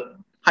people. It's a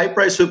high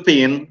price we're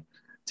paying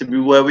to be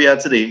where we are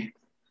today.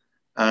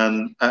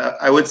 And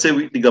I would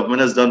say the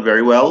government has done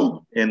very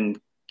well in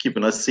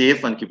keeping us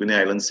safe and keeping the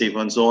island safe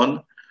and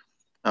so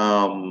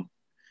on.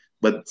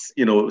 But,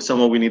 you know,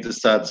 somehow we need to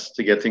start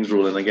to get things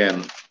rolling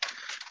again.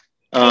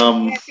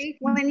 Jesse,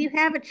 when you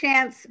have a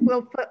chance,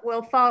 we'll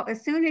follow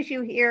as soon as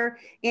you hear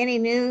any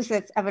news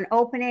that's of an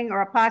opening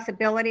or a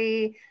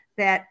possibility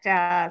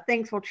that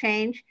things will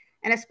change,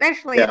 and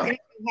especially if anything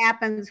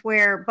happens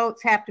where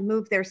boats have to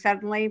move there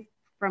suddenly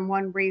from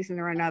one reason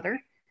or another.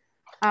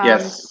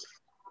 Yes.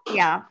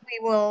 Yeah,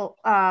 we will.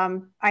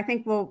 I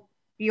think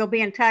you'll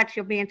be in touch.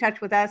 You'll be in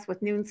touch with us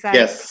with Noonsight.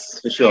 Yes,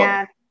 for sure.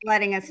 And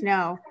letting us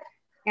know,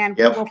 and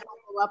we'll follow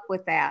up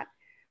with that.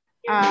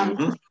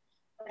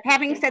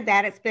 Having said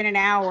that, it's been an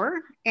hour,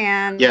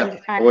 and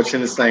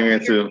watching this time here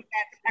too.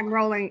 I'm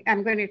going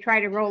to try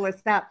to roll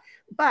this up.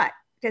 But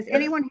does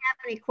anyone have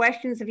any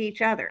questions of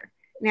each other?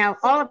 Now,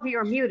 all of you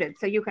are muted,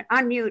 so you can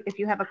unmute if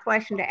you have a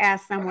question to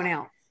ask someone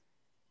else.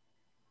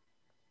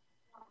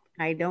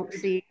 I don't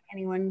see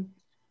anyone.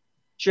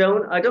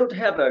 Joan, I don't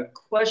have a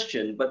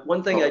question, but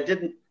one thing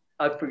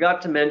I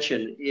forgot to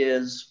mention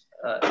is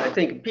I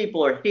think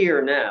people are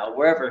here now,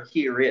 wherever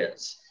here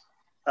is.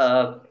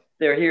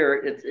 They're here,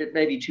 it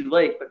may be too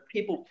late, but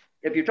people,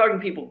 if you're talking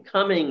people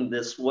coming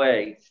this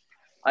way,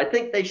 I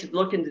think they should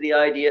look into the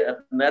idea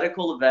of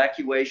medical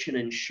evacuation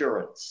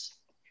insurance.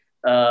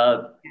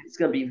 It's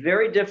going to be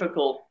very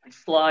difficult to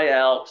fly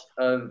out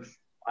of,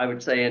 I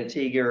would say,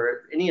 Antigua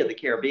or any of the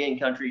Caribbean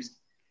countries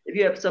if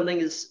you have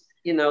something as,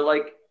 you know,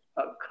 like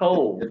a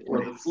cold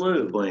or the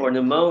flu or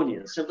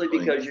pneumonia, simply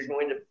because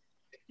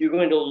you're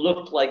going to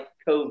look like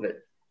COVID.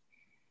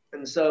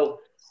 And so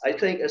I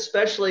think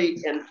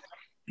especially, and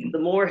the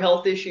more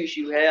health issues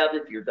you have,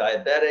 if you're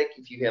diabetic,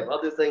 if you have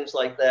other things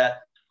like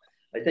that,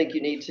 I think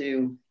you need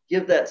to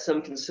give that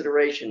some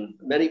consideration.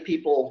 Many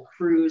people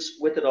cruise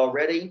with it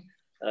already,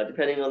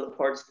 depending on the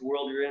parts of the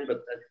world you're in,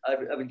 but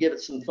I would give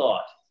it some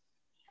thought.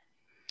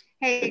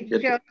 Hey,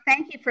 Joe,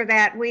 thank you for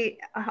that. We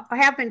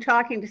have been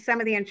talking to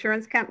some of the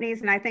insurance companies,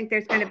 and I think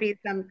there's going to be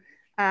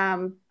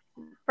some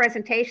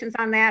presentations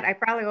on that. I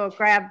probably will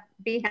grab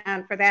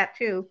Behan for that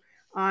too,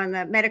 on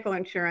the medical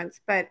insurance,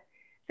 but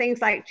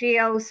things like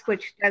GEOS,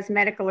 which does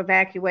medical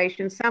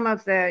evacuation. Some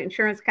of the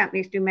insurance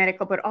companies do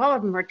medical, but all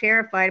of them are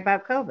terrified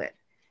about COVID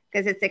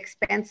because it's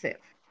expensive.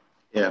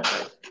 Yeah,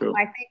 true.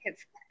 I think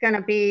it's going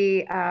to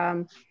be,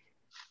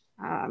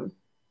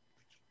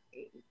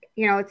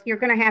 you know, you're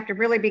going to have to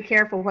really be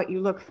careful what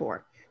you look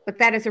for. But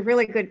that is a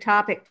really good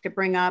topic to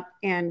bring up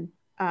and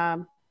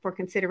for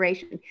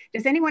consideration.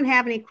 Does anyone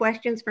have any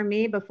questions for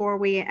me before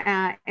we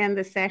end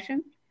the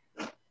session?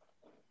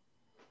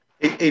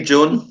 Hey,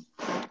 Joan.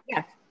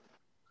 Yes.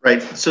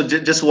 Right. So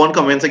just one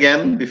comment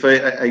again before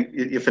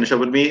you finish up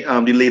with me.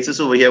 The latest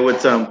over here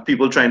with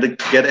people trying to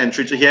get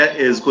entry to here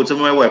is go to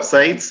my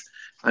website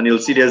and you'll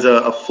see there's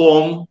a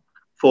form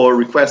for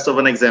request of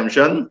an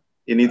exemption.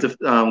 You need to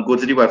go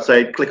to the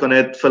website, click on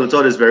it, fill it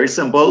out. It's very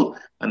simple.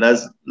 And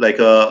that's like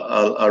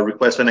a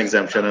request for an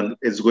exemption. And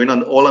it's going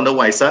on all under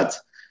YSAT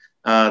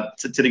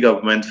to the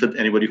government for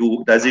anybody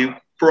who, that's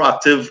a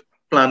proactive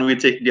plan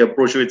the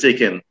approach we're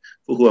taking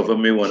for whoever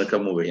may want to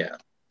come over here.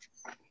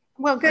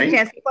 Well, good, right?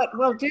 Jesse. What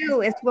we'll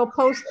do is we'll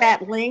post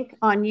that link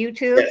on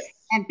YouTube,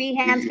 and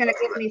Behan's going to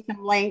give me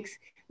some links.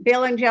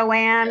 Bill and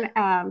Joanne,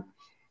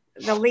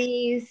 the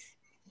Lees,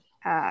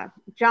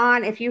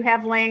 John, if you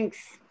have links,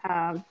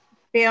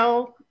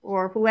 Bill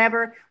or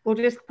whoever, we'll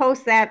just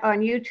post that on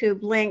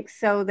YouTube links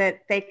so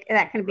that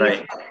that can be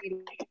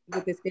associated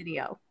with this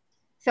video.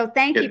 So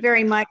thank you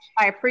very much.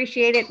 I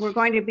appreciate it. We're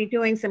going to be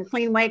doing some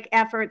clean wake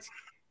efforts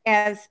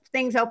as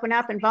things open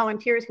up and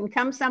volunteers can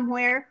come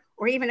somewhere.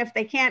 Or even if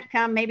they can't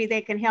come, maybe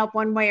they can help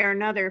one way or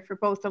another for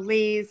both the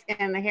Lees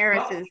and the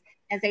Harrises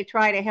as they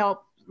try to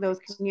help those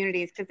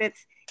communities, because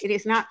it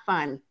is not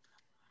fun.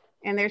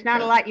 And there's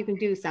not a lot you can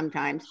do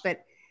sometimes,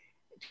 but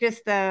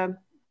just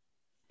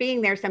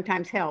being there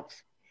sometimes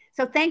helps.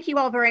 So thank you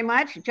all very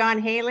much. John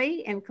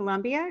Halley in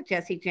Colombia,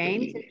 Jesse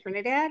James in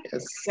Trinidad,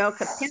 Joe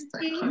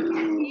Kopinski in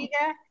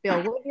Antigua,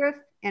 Bill Woodruff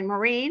and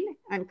Maureen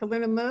in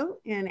Kalunamu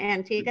in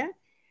Antigua,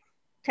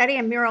 Teddy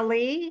and Muriel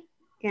Lee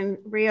in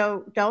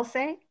Rio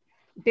Dulce,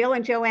 Bill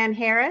and Joanne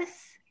Harris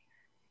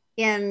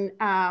in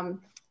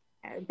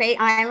Bay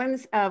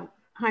Islands of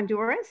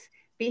Honduras,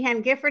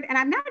 Behan Gifford, and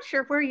I'm not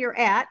sure where you're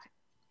at,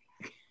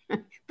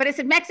 but it's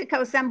in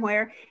Mexico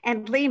somewhere,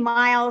 and Lee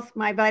Miles,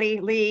 my buddy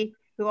Lee,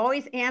 who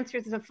always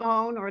answers the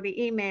phone or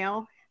the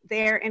email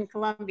there in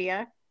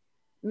Colombia,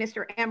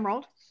 Mr.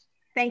 Emerald.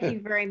 Thank you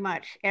very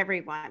much,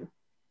 everyone.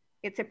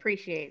 It's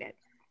appreciated.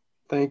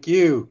 Thank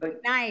you. Good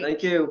night.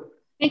 Thank you.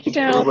 Thank you,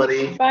 Joe.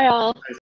 Bye all.